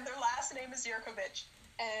 and their last name is Yurkovich.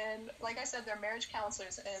 And like I said, they're marriage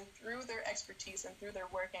counselors, and through their expertise and through their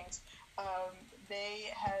workings,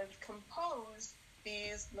 they have composed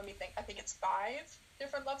these, let me think, I think it's 5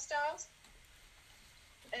 different love styles.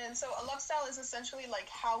 And so a love style is essentially like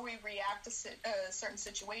how we react to certain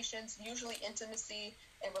situations, usually intimacy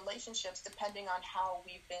and relationships, depending on how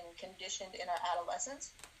we've been conditioned in our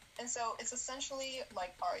adolescence. And so it's essentially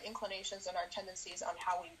like our inclinations and our tendencies on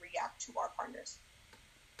how we react to our partners.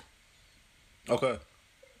 Okay.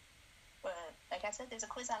 But like I said, there's a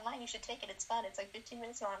quiz online. You should take it. It's fun. It's like 15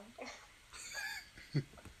 minutes long.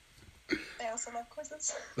 I also love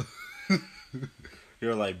quizzes.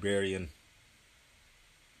 You're a librarian.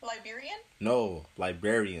 Liberian? No,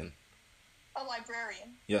 librarian. A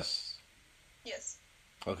librarian. Yes. Yes.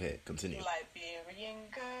 Okay, continue. Liberian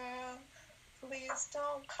girl, please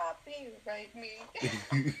don't copyright me.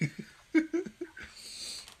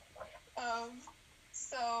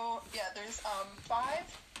 So yeah, there's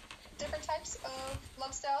 5 different types of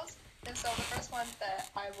love styles, and so the first one that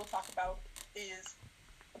I will talk about is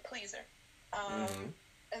the pleaser.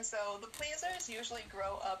 And so the pleasers usually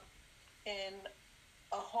grow up in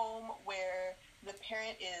a home where the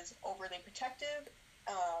parent is overly protective,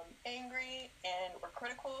 angry, or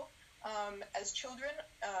critical. As children,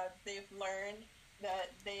 they've learned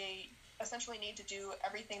that they essentially need to do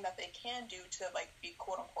everything that they can do to like be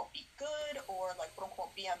quote unquote be good or like quote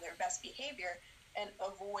unquote be on their best behavior and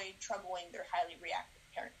avoid troubling their highly reactive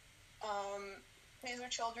parent. Pleaser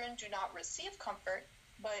children do not receive comfort,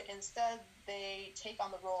 but instead they take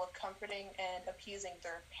on the role of comforting and appeasing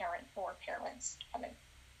their parent or parents.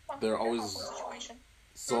 They're always...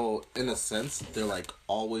 So, in a sense, they're like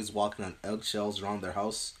always walking on eggshells around their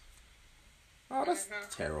house. Oh, that's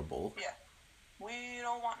terrible. Yeah. We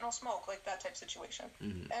don't want no smoke, like that type situation.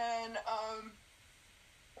 And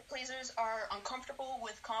pleasers are uncomfortable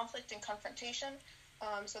with conflict and confrontation,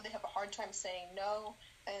 so they have a hard time saying no,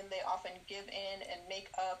 and they often give in and make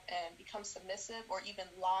up and become submissive or even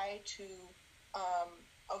lie to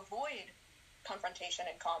avoid confrontation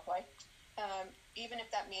and conflict, even if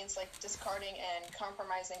that means like discarding and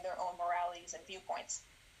compromising their own moralities and viewpoints,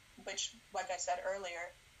 which, like I said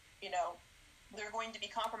earlier, you know, they're going to be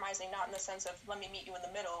compromising not in the sense of let me meet you in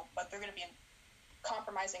the middle, but they're going to be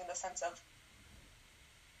compromising in the sense of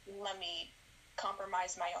let me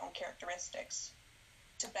compromise my own characteristics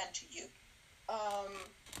to bend to you.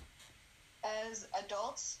 As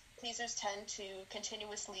adults, pleasers tend to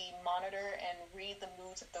continuously monitor and read the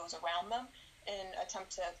moods of those around them in an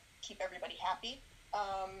attempt to keep everybody happy.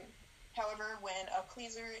 However, when a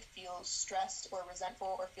pleaser feels stressed or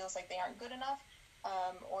resentful or feels like they aren't good enough,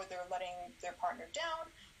 or they're letting their partner down,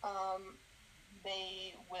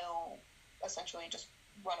 they will essentially just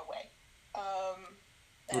run away.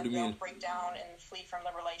 What do you mean? They'll break down and flee from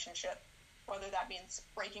the relationship, whether that means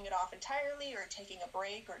breaking it off entirely or taking a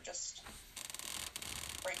break or just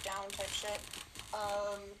break down type shit.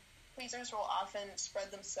 pleasers will often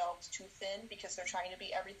spread themselves too thin because they're trying to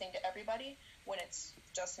be everything to everybody when it's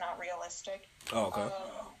just not realistic. Oh, okay.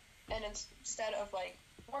 And instead of like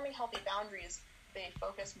forming healthy boundaries, they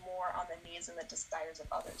focus more on the needs and the desires of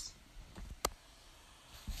others.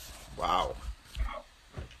 Wow.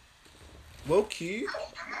 Low key,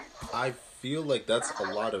 I feel like that's a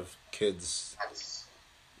lot of kids.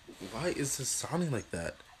 Why is this sounding like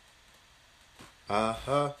that?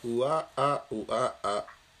 Ah, ooh, ah, ooh, ah.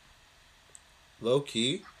 Low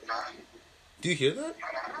key. Do you hear that?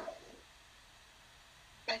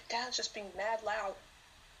 My dad's just being mad loud.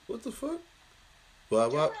 What the fuck? Do you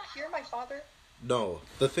not hear my father? No.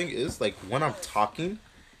 The thing is, like, when I'm talking,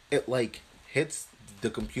 it, like, hits the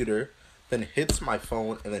computer, then hits my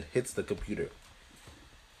phone, and then hits the computer.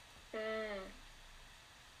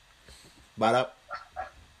 Bada.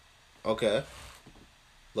 Okay.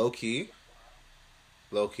 Low key.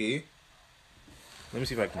 Let me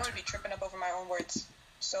see if I can. I'm gonna be tripping up over my own words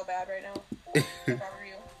so bad right now. If I were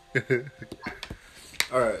you.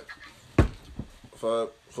 Alright. 5,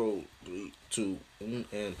 4, 3, 2, 1,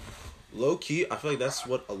 and low key, I feel like that's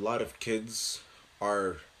what a lot of kids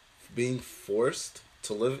are being forced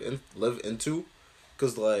to live into,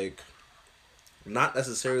 cause like, not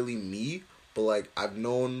necessarily me, but like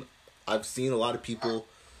I've seen a lot of people,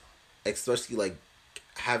 especially like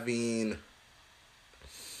having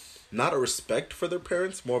not a respect for their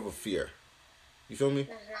parents, more of a fear. You feel me?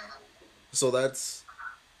 So that's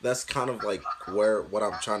kind of like what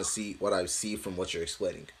I'm trying to see, what I see from what you're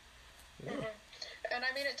explaining. Yeah. And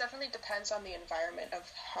I mean, it definitely depends on the environment of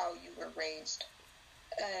how you were raised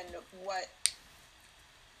and what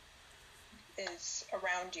is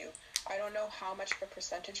around you. I don't know how much of a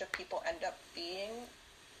percentage of people end up being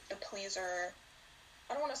the pleaser.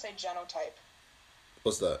 I don't want to say genotype.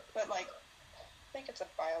 What's that? But like, I think it's a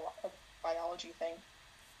biology thing.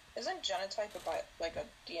 Isn't genotype like a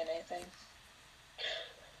DNA thing?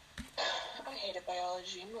 I hated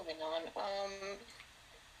biology. Moving on.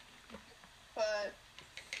 But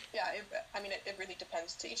yeah, it really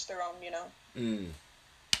depends. To each their own, you know.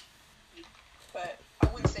 But I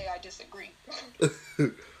wouldn't say I disagree.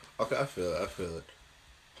 Okay, I feel it.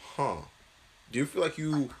 Huh? Do you feel like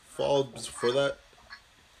you fall for that?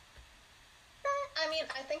 I mean,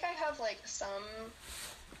 I think I have like some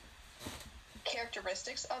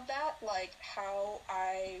characteristics of that, like how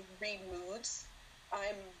I read moods.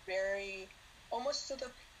 I'm very almost to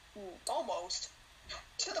the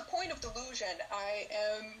point of delusion. I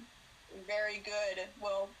am very good.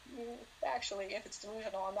 Well, actually, if it's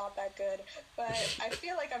delusional, I'm not that good. But I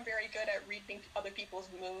feel like I'm very good at reading other people's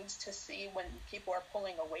moods to see when people are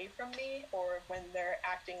pulling away from me or when they're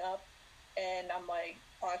acting up. And I'm like,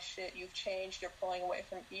 oh shit, you've changed. You're pulling away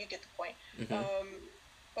from me. You get the point.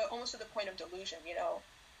 But almost to the point of delusion, you know,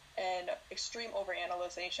 and extreme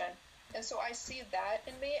overanalyzation. And so I see that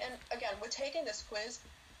in me. And again, with taking this quiz,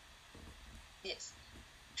 yes,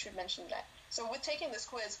 should mention that. So with taking this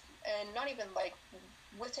quiz, and not even like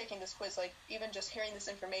with taking this quiz, like even just hearing this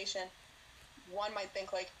information, one might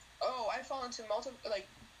think like, oh, I fall into multiple, like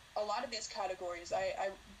a lot of these categories.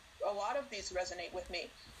 A lot of these resonate with me.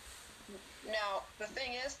 Now, the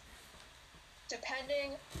thing is,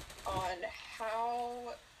 depending on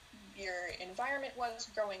how your environment was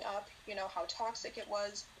growing up, you know, how toxic it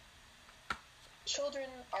was, children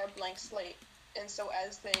are blank slate. And so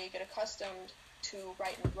as they get accustomed to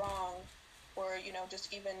right and wrong, or, you know,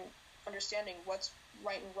 just even understanding what's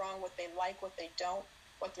right and wrong, what they like, what they don't,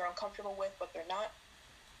 what they're uncomfortable with, what they're not,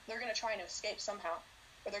 they're going to try and escape somehow,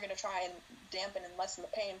 or they're going to try and dampen and lessen the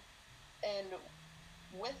pain. And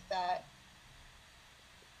with that,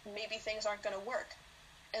 maybe things aren't going to work.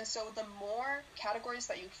 And so the more categories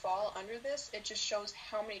that you fall under this, it just shows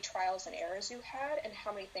how many trials and errors you had and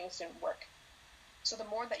how many things didn't work. So the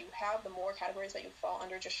more that you have, the more categories that you fall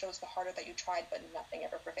under just shows the harder that you tried, but nothing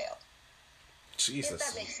ever prevailed. Jesus. If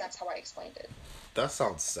that makes sense how I explained it. That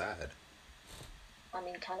sounds sad. I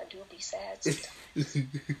mean, kind of do be sad sometimes.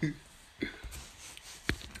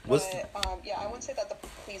 But, yeah, I wouldn't say that the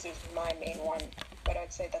pleaser is my main one, but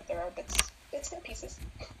I'd say that there are bits and pieces.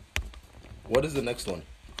 What is the next one?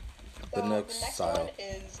 The next one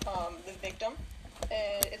is the victim.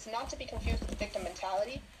 It's not to be confused with victim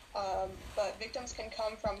mentality, but victims can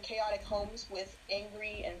come from chaotic homes with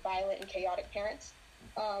angry and violent and chaotic parents.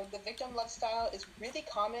 The victim lifestyle is really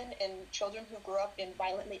common in children who grew up in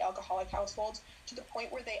violently alcoholic households, to the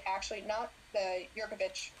point where they actually, not the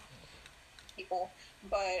Yurkovich people,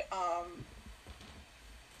 but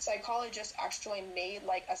psychologists actually made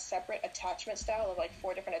like a separate attachment style of like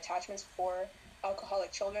 4 different attachments for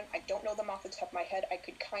alcoholic children. I don't know them off the top of my head. I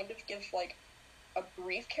could kind of give like a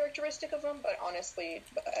brief characteristic of them, but honestly,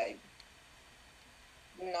 I'm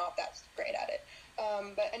not that great at it.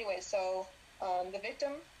 But anyway, so the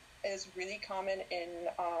victim is really common in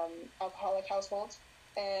alcoholic households,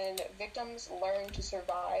 and victims learn to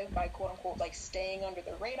survive by quote unquote like staying under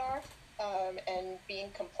the radar and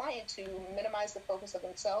being compliant to minimize the focus of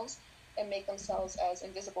themselves and make themselves as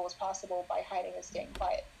invisible as possible by hiding and staying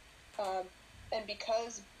quiet. And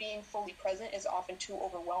because being fully present is often too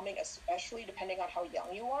overwhelming, especially depending on how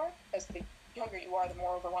young you are, as the younger you are, the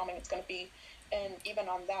more overwhelming it's going to be. And even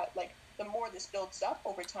on that, like, the more this builds up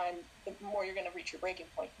over time, the more you're going to reach your breaking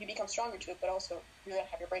point. You become stronger to it, but also you're going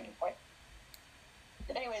to have your breaking point.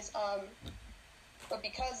 But anyways, but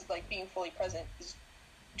because, like, being fully present is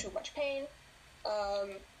too much pain,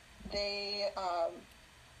 they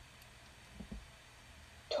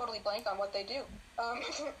totally blank on what they do.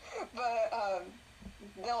 But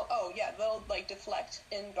they'll like deflect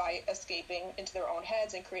by escaping into their own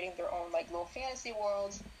heads and creating their own like little fantasy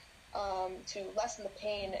worlds to lessen the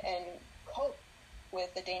pain and cope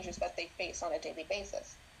with the dangers that they face on a daily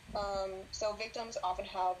basis. So victims often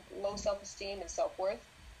have low self-esteem and self-worth,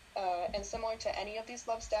 and similar to any of these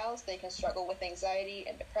love styles, they can struggle with anxiety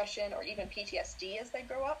and depression or even PTSD as they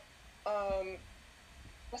grow up.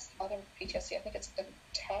 What's the other PTSD? I think it's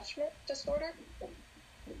attachment disorder.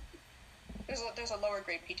 There's a lower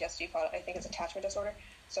grade PTSD called, I think it's attachment disorder.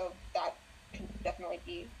 So that can definitely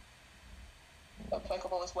be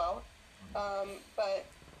applicable as well. But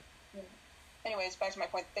anyways, back to my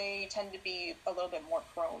point, they tend to be a little bit more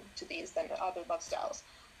prone to these than the other love styles.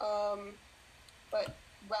 But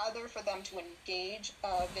rather for them to engage,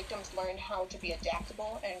 victims learn how to be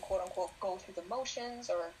adaptable and quote unquote go through the motions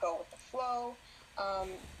or go with the flow.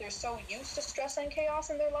 They're so used to stress and chaos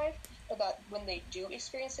in their life that when they do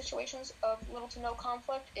experience situations of little to no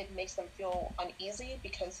conflict, it makes them feel uneasy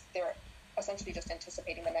because they're essentially just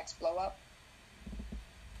anticipating the next blow up.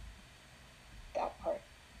 That part.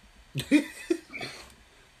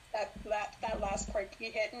 that last part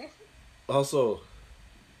be hitting. Also,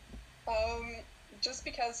 just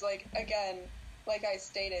because, like, again, like I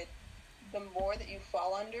stated, the more that you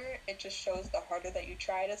fall under, it just shows the harder that you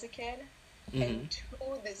tried as a kid. Mm-hmm. And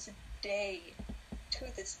to this day,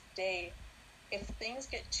 if things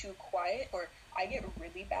get too quiet or I get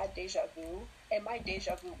really bad deja vu, and my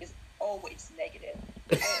deja vu is always negative.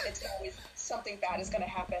 It's always something bad is going to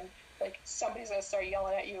happen. Like, somebody's going to start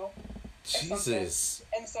yelling at you. Jesus.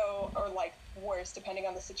 And so, or like worse, depending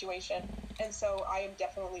on the situation. And so I am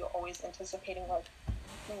definitely always anticipating like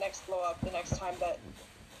the next blow up, the next time that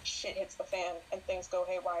shit hits the fan and things go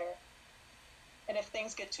haywire. And if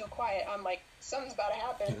things get too quiet, I'm like, something's about to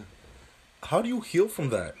happen. How do you heal from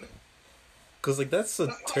that? Because like that's a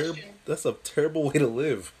terrible way to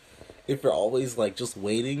live. If you're always like just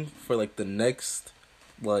waiting for like the next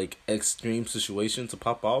like extreme situation to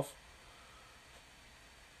pop off.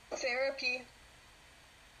 Therapy.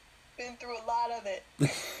 Been through a lot of it.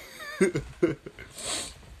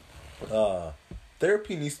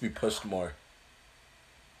 Therapy needs to be pushed more.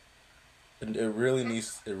 And it really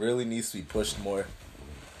needs to be pushed more.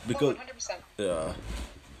 Because 100%. Yeah.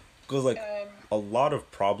 Because like a lot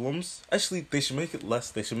of problems, actually they should make it less.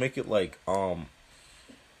 They should make it like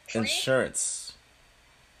insurance.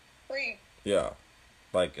 Free. Yeah.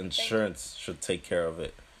 Like insurance should take care of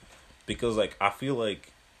it. Because like I feel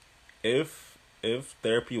like if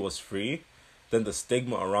therapy was free, then the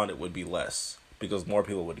stigma around it would be less because more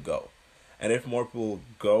people would go. And if more people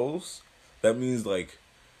goes, that means like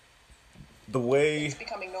the way it's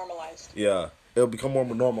becoming normalized. Yeah, it'll become more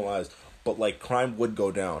normalized, but like crime would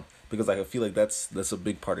go down because like, I feel like that's a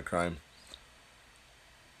big part of crime.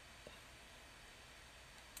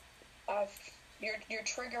 You're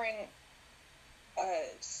triggering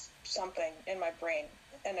something in my brain,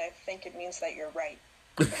 and I think it means that you're right.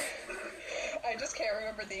 I just can't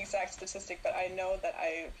remember the exact statistic, but I know that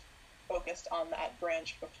I've focused on that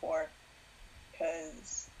branch before,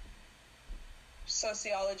 because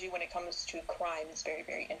sociology when it comes to crime is very,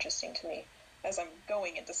 very interesting to me as I'm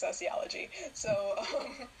going into sociology. So,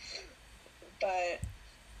 but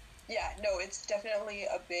yeah, no, it's definitely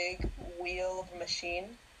a big wheel of a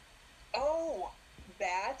machine. Oh,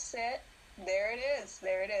 that's it. There it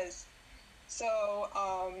is. So,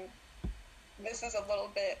 this is a little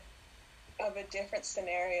bit of a different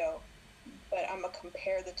scenario, but I'm going to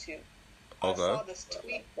compare the two. Okay. I saw this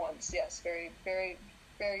tweet once, yes, very, very,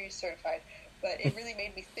 very certified, but it really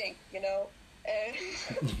made me think, you know, and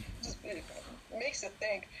just it makes it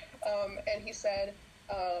think. And he said,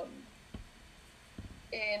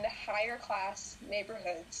 in higher class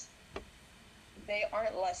neighborhoods, they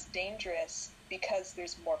aren't less dangerous because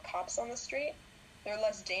there's more cops on the street. they're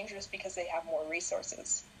less dangerous because they have more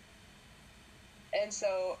resources. And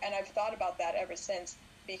so, and I've thought about that ever since,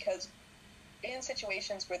 because in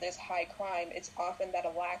situations where there's high crime, it's often that a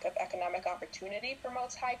lack of economic opportunity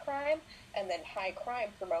promotes high crime, and then high crime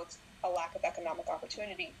promotes a lack of economic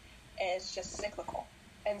opportunity, and it's just cyclical.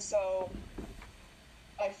 And so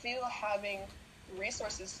I feel having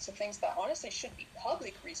resources to things that honestly should be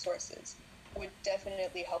public resources would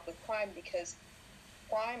definitely help with crime, because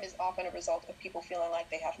crime is often a result of people feeling like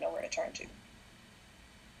they have nowhere to turn to.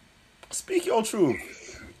 Speak your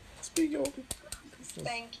truth. Speak your truth.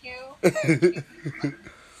 Thank you. Thank you.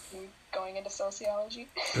 Going into sociology.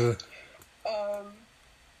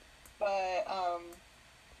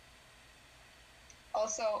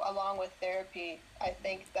 Also, along with therapy, I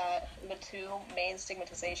think that the two main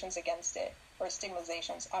stigmatizations against it, or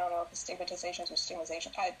stigmatizations, I don't know if it's stigmatizations or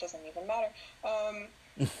stigmatization, it doesn't even matter,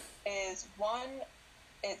 is one,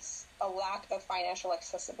 it's a lack of financial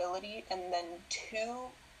accessibility, and then two,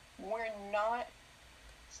 we're not,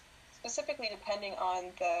 specifically depending on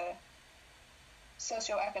the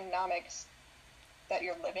socioeconomics that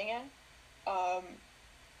you're living in,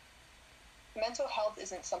 mental health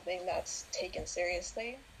isn't something that's taken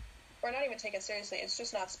seriously, or not even taken seriously, it's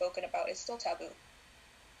just not spoken about. It's still taboo,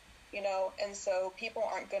 you know, and so people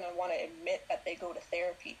aren't going to want to admit that they go to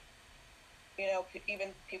therapy, you know,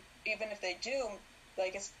 even if they do,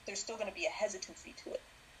 like, there's still going to be a hesitancy to it.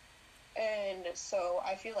 And so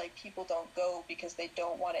I feel like people don't go because they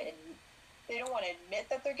don't want to admit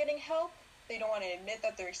that they're getting help. They don't want to admit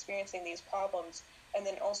that they're experiencing these problems. And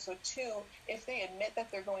then also, too, if they admit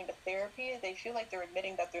that they're going to therapy, they feel like they're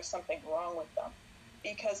admitting that there's something wrong with them.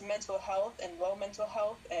 Because mental health and low mental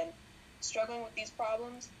health and struggling with these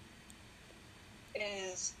problems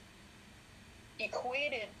is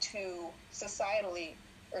equated to societally,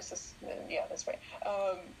 yeah, that's right,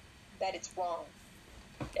 that it's wrong.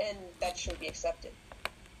 And that should be accepted.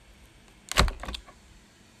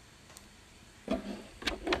 But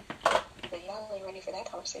y'all ain't ready for that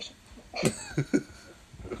conversation. I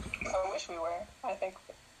wish we were. I think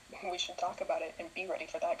we should talk about it and be ready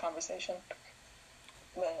for that conversation.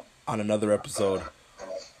 But, on another episode.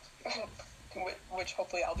 Which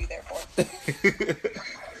hopefully I'll be there for.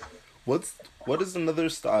 What is another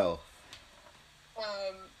style?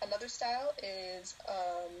 Another style is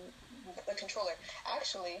the controller.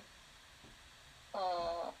 Actually,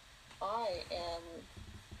 I am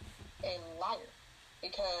a liar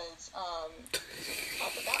because I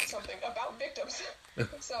forgot something about victims.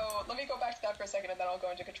 So let me go back to that for a second, and then I'll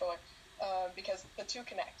go into controller, because the two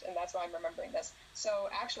connect, and that's why I'm remembering this. So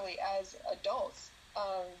actually, as adults,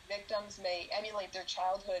 victims may emulate their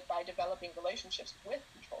childhood by developing relationships with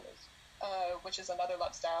controllers, which is another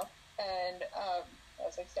love style, and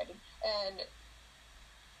as I stated, and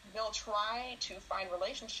they'll try to find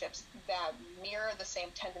relationships that mirror the same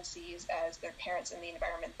tendencies as their parents in the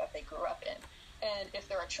environment that they grew up in. And if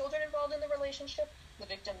there are children involved in the relationship, the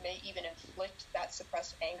victim may even inflict that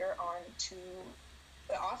suppressed anger onto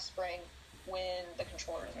the offspring when the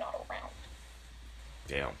controller is not around.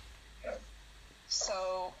 Damn.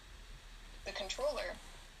 So the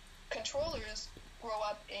controllers grow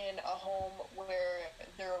up in a home where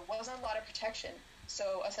there wasn't a lot of protection.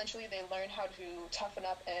 So essentially they learn how to toughen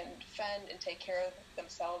up and fend and take care of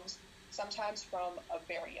themselves, sometimes from a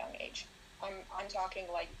very young age. I'm talking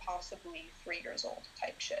like possibly 3 years old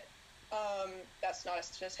type shit. That's not a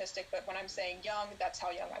statistic, but when I'm saying young, that's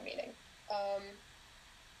how young I'm meaning.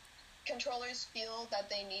 Controllers feel that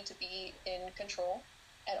they need to be in control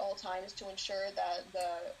at all times to ensure that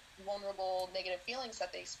the vulnerable negative feelings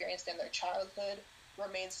that they experienced in their childhood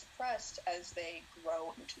remain suppressed as they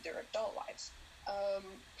grow into their adult lives.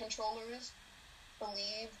 Controllers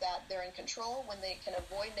believe that they're in control when they can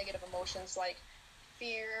avoid negative emotions like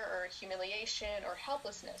fear or humiliation or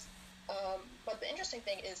helplessness. But the interesting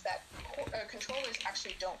thing is that controllers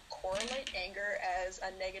actually don't correlate anger as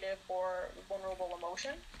a negative or vulnerable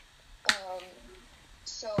emotion.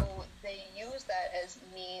 So they use that as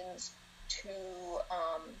means to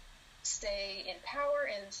stay in power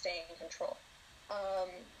and stay in control.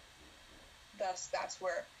 Thus, that's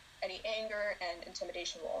where any anger and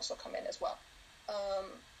intimidation will also come in as well.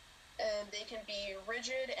 And they can be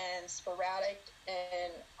rigid and sporadic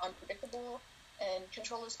and unpredictable. And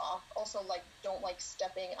controllers also don't like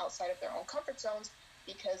stepping outside of their own comfort zones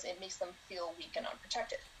because it makes them feel weak and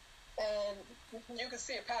unprotected. And you can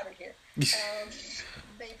see a pattern here.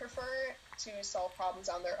 They prefer to solve problems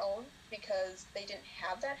on their own because they didn't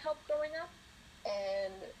have that help growing up.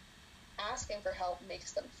 And asking for help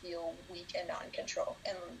makes them feel weak and not in control.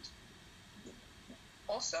 And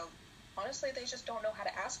also, honestly, they just don't know how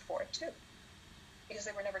to ask for it, too. because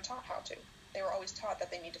they were never taught how to. They were always taught that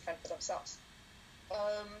they need to fend for themselves.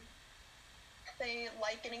 They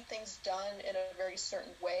like getting things done in a very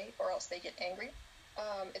certain way, or else they get angry.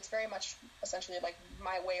 It's very much essentially like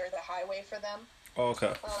my way or the highway for them. Oh,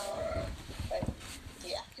 okay. But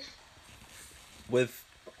yeah. With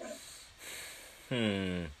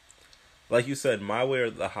like you said, my way or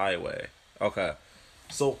the highway. Okay.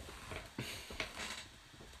 So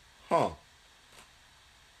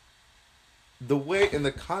the way and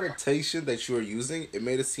the connotation that you are using, it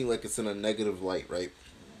made it seem like it's in a negative light, right?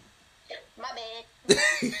 My bad.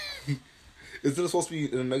 Isn't it supposed to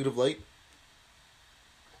be in a negative light?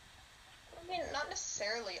 I mean, not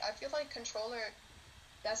necessarily. I feel like controller,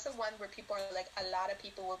 that's the one where people are like, a lot of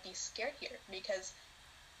people will be scared here because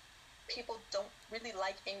people don't really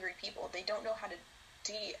like angry people. They don't know how to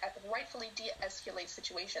rightfully de-escalate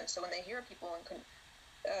situations. So when they hear people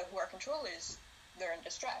who are controllers, they're in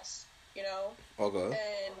distress, you know? Okay.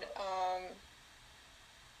 And,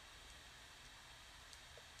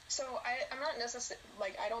 so I'm not necessarily,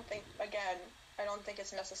 like, I don't think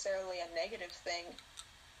it's necessarily a negative thing,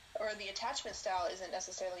 or the attachment style isn't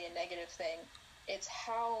necessarily a negative thing. It's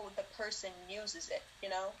how the person uses it, you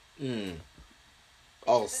know?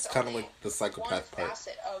 Oh, it's kind of like the psychopath one part.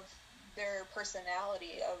 facet of their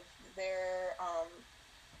personality, of their,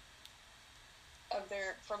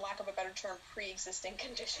 for lack of a better term, pre-existing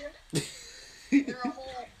condition. They're a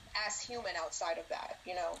whole ass human outside of that,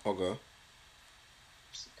 you know? Okay.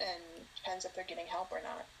 And depends if they're getting help or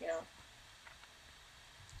not, you know?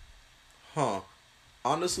 Huh.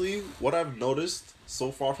 Honestly, what I've noticed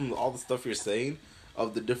so far from all the stuff you're saying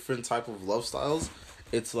of the different type of love styles,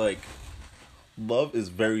 it's like love is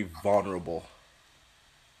very vulnerable.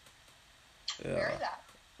 Yeah. Very that.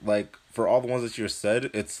 Like for all the ones that you said,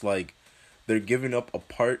 it's like they're giving up a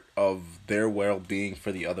part of their well-being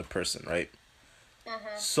for the other person, right?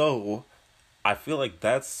 Mm-hmm. So, I feel like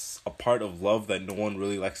that's a part of love that no one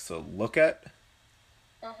really likes to look at.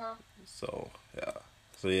 Mm-hmm. So, yeah.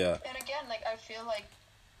 And again, like, I feel like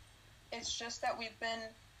it's just that we've been...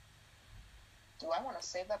 Do I want to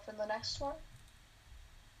save that for the next one?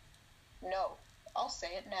 No. I'll say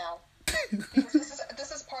it now. Because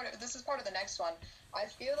this is part of the next one. I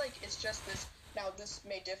feel like it's just this... Now, this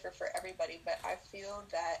may differ for everybody, but I feel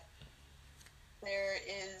that there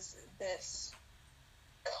is this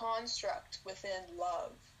construct within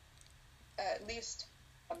love, at least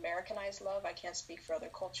Americanized love. I can't speak for other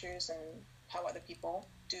cultures and how other people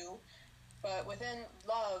do, but within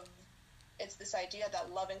love, it's this idea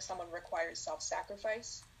that loving someone requires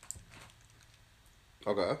self-sacrifice.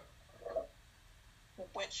 Okay.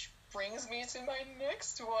 Which brings me to my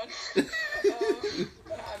next one.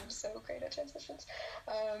 I'm so great at transitions.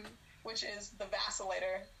 Which is the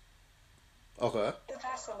vacillator. Okay. The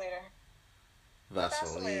vacillator.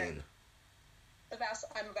 Vaseline.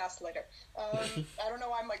 I'm a vacillator. I don't know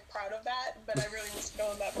why I'm like proud of that, but I really was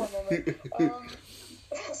feeling that for a moment.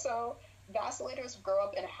 So vacillators grow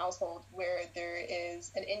up in a household where there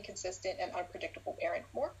is an inconsistent and unpredictable parent.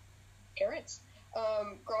 More parents.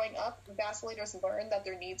 Growing up, vacillators learn that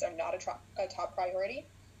their needs are not a top priority,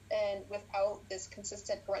 and without this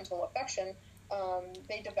consistent parental affection,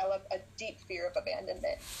 they develop a deep fear of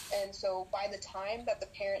abandonment. And so by the time that the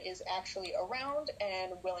parent is actually around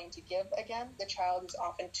and willing to give again, the child is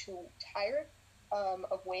often too tired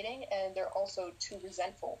of waiting, and they're also too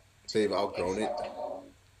resentful. They've outgrown it.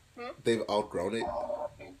 They've outgrown it.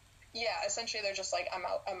 Yeah, essentially they're just like, I'm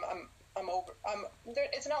out. I'm over.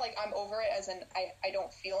 It's not like I'm over it, as in I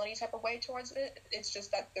don't feel any type of way towards it. It's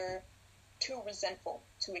just that they're too resentful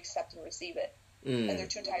to accept and receive it, and they're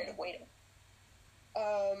too tired of waiting.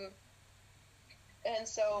 And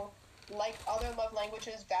so, like other love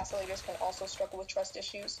languages, vacillators can also struggle with trust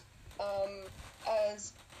issues.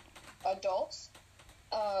 As adults,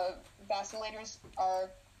 vacillators are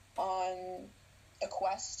on a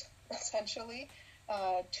quest, essentially,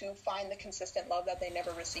 to find the consistent love that they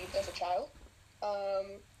never received as a child.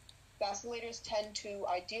 Vacillators tend to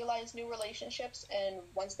idealize new relationships, and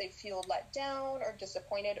once they feel let down or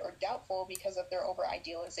disappointed or doubtful because of their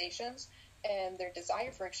over-idealizations and their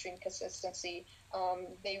desire for extreme consistency,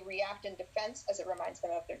 they react in defense as it reminds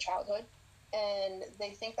them of their childhood. And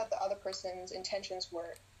they think that the other person's intentions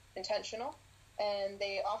were intentional, and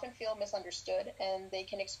they often feel misunderstood, and they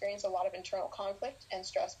can experience a lot of internal conflict and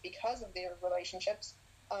stress because of their relationships.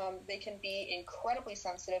 They can be incredibly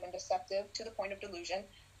sensitive and deceptive to the point of delusion,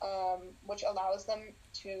 which allows them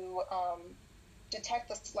to detect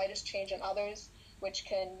the slightest change in others, which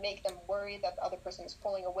can make them worry that the other person is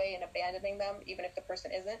pulling away and abandoning them, even if the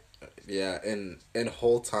person isn't. Yeah, and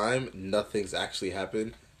whole time, nothing's actually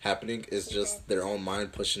happened. happening. It's just their own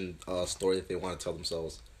mind pushing a story that they want to tell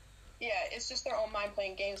themselves. Yeah, it's just their own mind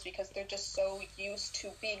playing games because they're just so used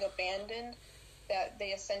to being abandoned that they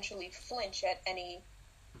essentially flinch at any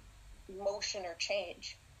motion or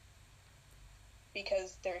change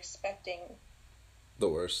because they're expecting the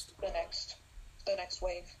worst, the next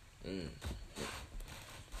wave.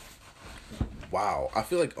 Wow, I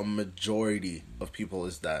feel like a majority of people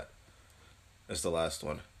is that. It's the last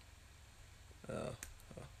one.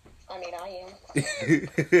 I mean, I am.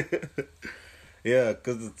 Yeah,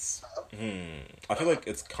 because it's... I feel like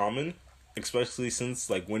it's common, especially since,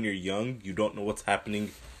 like, when you're young, you don't know what's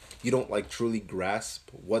happening. You don't, like, truly grasp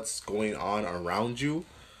what's going on around you.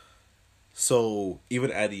 So, even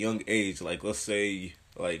at a young age, like, let's say,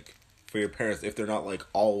 like, for your parents, if they're not, like,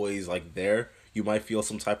 always, like, there, you might feel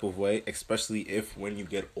some type of way, especially if when you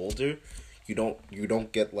get older, you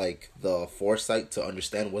don't get, like, the foresight to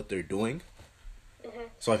understand what they're doing. Mm-hmm.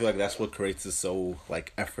 So I feel like that's what creates it so,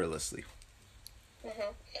 like, effortlessly.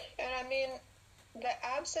 Mm-hmm. And I mean, the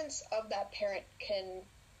absence of that parent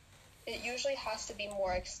it usually has to be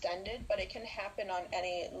more extended, but it can happen on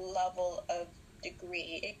any level of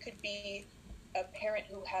degree. It could be a parent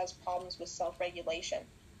who has problems with self-regulation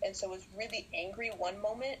and so is really angry one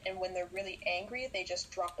moment, and when they're really angry, they just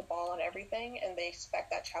drop the ball on everything and they expect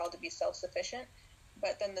that child to be self-sufficient.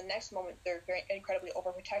 But then the next moment, they're very incredibly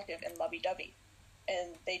overprotective and lovey-dovey,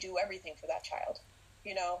 and they do everything for that child.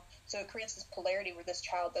 You know, so it creates this polarity where this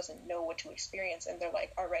child doesn't know what to experience, and they're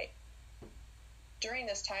like, all right, during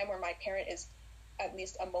this time where my parent is at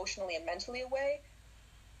least emotionally and mentally away,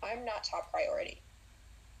 I'm not top priority.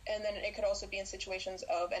 And then it could also be in situations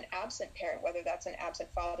of an absent parent, whether that's an absent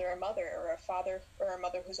father or mother, or a father or a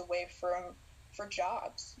mother who's away for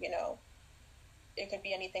jobs. You know, it could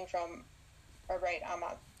be anything from, all right, I'm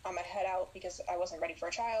a head out because I wasn't ready for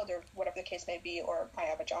a child, or whatever the case may be, or I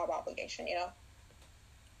have a job obligation. You know.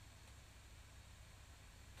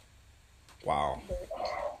 Wow.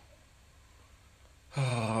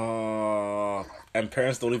 And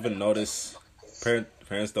parents don't even notice.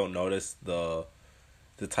 Parents don't notice the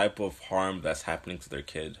type of harm that's happening to their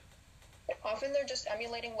kid. Often they're just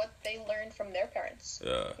emulating what they learned from their parents.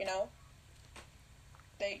 Yeah. You know.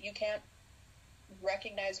 You can't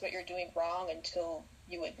recognize what you're doing wrong until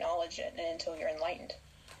you acknowledge it and until you're enlightened.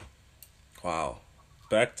 Wow.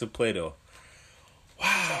 Back to Play-Doh.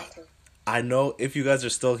 Wow. I know if you guys are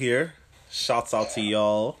still here, shouts out to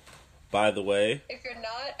y'all, by the way. If you're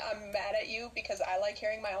not, I'm mad at you because I like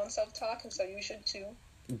hearing my own self-talk, and so you should too.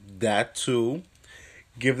 That too.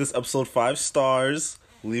 Give this episode 5 stars.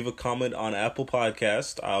 Leave a comment on Apple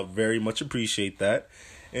Podcast. I'll very much appreciate that.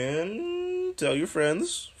 And tell your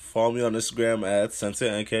friends. Follow me on Instagram at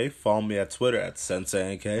SenseiNK. Follow me at Twitter at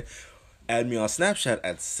SenseiNK. Add me on Snapchat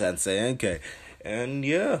at SenseiNK. And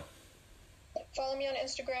yeah. Follow me on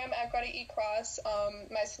Instagram at Greta E. Cross.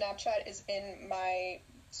 My Snapchat is in my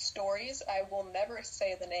stories. I will never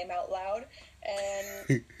say the name out loud.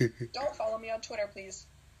 And don't follow me on Twitter, please.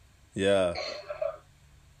 Yeah.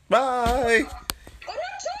 Bye! I'm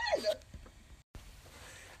not done!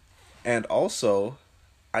 And also,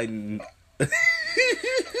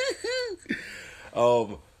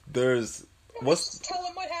 there's... Just tell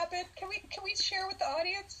them what happened. Can we share with the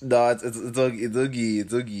audience? No, it's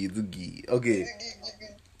Oogie. Okay.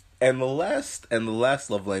 And the last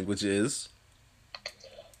love language is...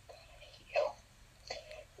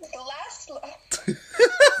 The last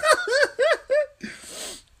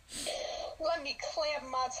Let me clamp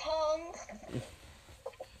my tongue.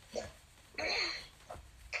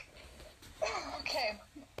 Okay.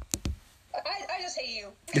 I just hate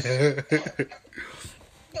you.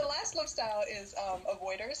 The last love style is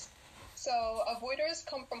avoiders. So avoiders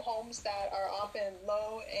come from homes that are often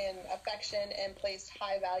low in affection and place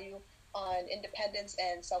high value on independence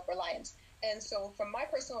and self-reliance. And so from my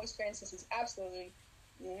personal experience, this is absolutely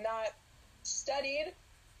not studied.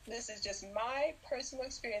 This is just my personal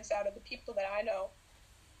experience out of the people that I know.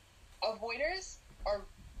 Avoiders are,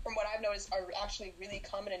 from what I've noticed, are actually really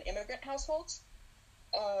common in immigrant households.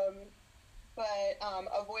 But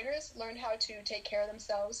avoiders learn how to take care of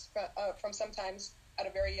themselves from sometimes at a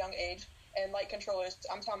very young age. And light controllers,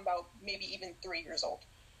 I'm talking about maybe even 3 years old.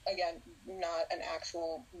 Again, not an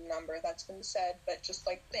actual number that's been said, but just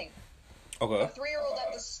like think. Okay. A 3-year-old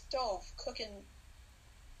at the stove cooking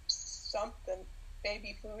something,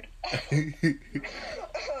 baby food.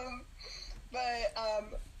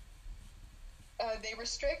 They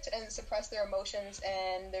restrict and suppress their emotions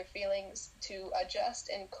and their feelings to adjust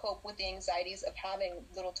and cope with the anxieties of having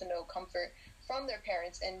little to no comfort from their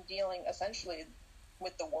parents and dealing essentially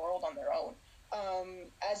with the world on their own.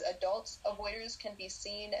 As adults, avoiders can be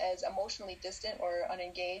seen as emotionally distant or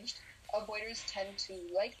unengaged. Avoiders tend to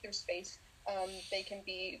like their space. They can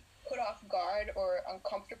be put off guard or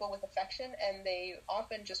uncomfortable with affection, and they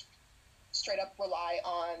often just straight up rely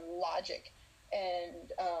on logic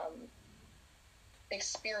and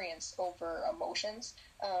experience over emotions.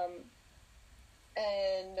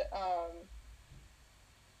 And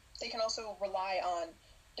they can also rely on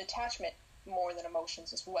detachment more than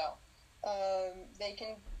emotions as well. They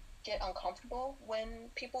can get uncomfortable when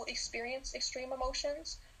people experience extreme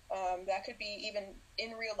emotions. That could be even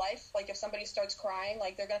in real life. Like if somebody starts crying,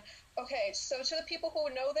 like they're gonna. Okay, so to the people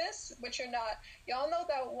who know this, which you're not, y'all know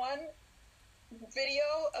that one video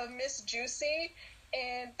of Miss Juicy,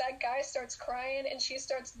 and that guy starts crying, and she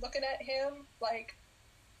starts looking at him like,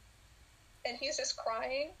 and he's just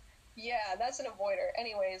crying. Yeah, that's an avoider.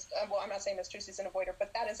 Anyways, well, I'm not saying Miss Juicy's an avoider,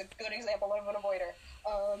 but that is a good example of an avoider.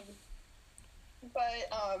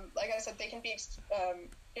 Like I said, they can be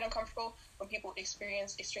get uncomfortable when people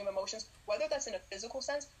experience extreme emotions, whether that's in a physical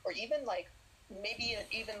sense or even like maybe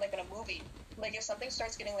even like in a movie. Like if something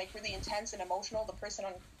starts getting like really intense and emotional, the person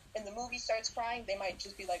in the movie starts crying, they might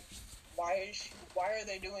just be like, why are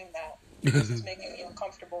they doing that? This is making me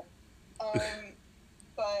uncomfortable.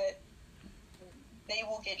 But they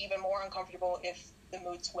will get even more uncomfortable if the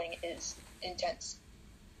mood swing is intense.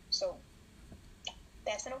 So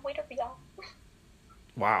that's an avoider for y'all.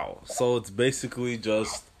 Wow. So it's basically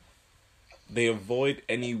just they avoid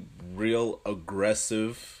any real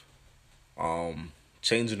aggressive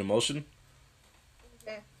change in emotion.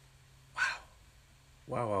 Mm-hmm.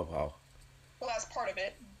 Wow. Well, that's part of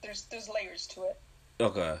it. There's layers to it.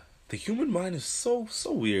 Okay. The human mind is so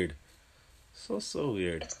weird. So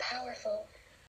weird. It's powerful.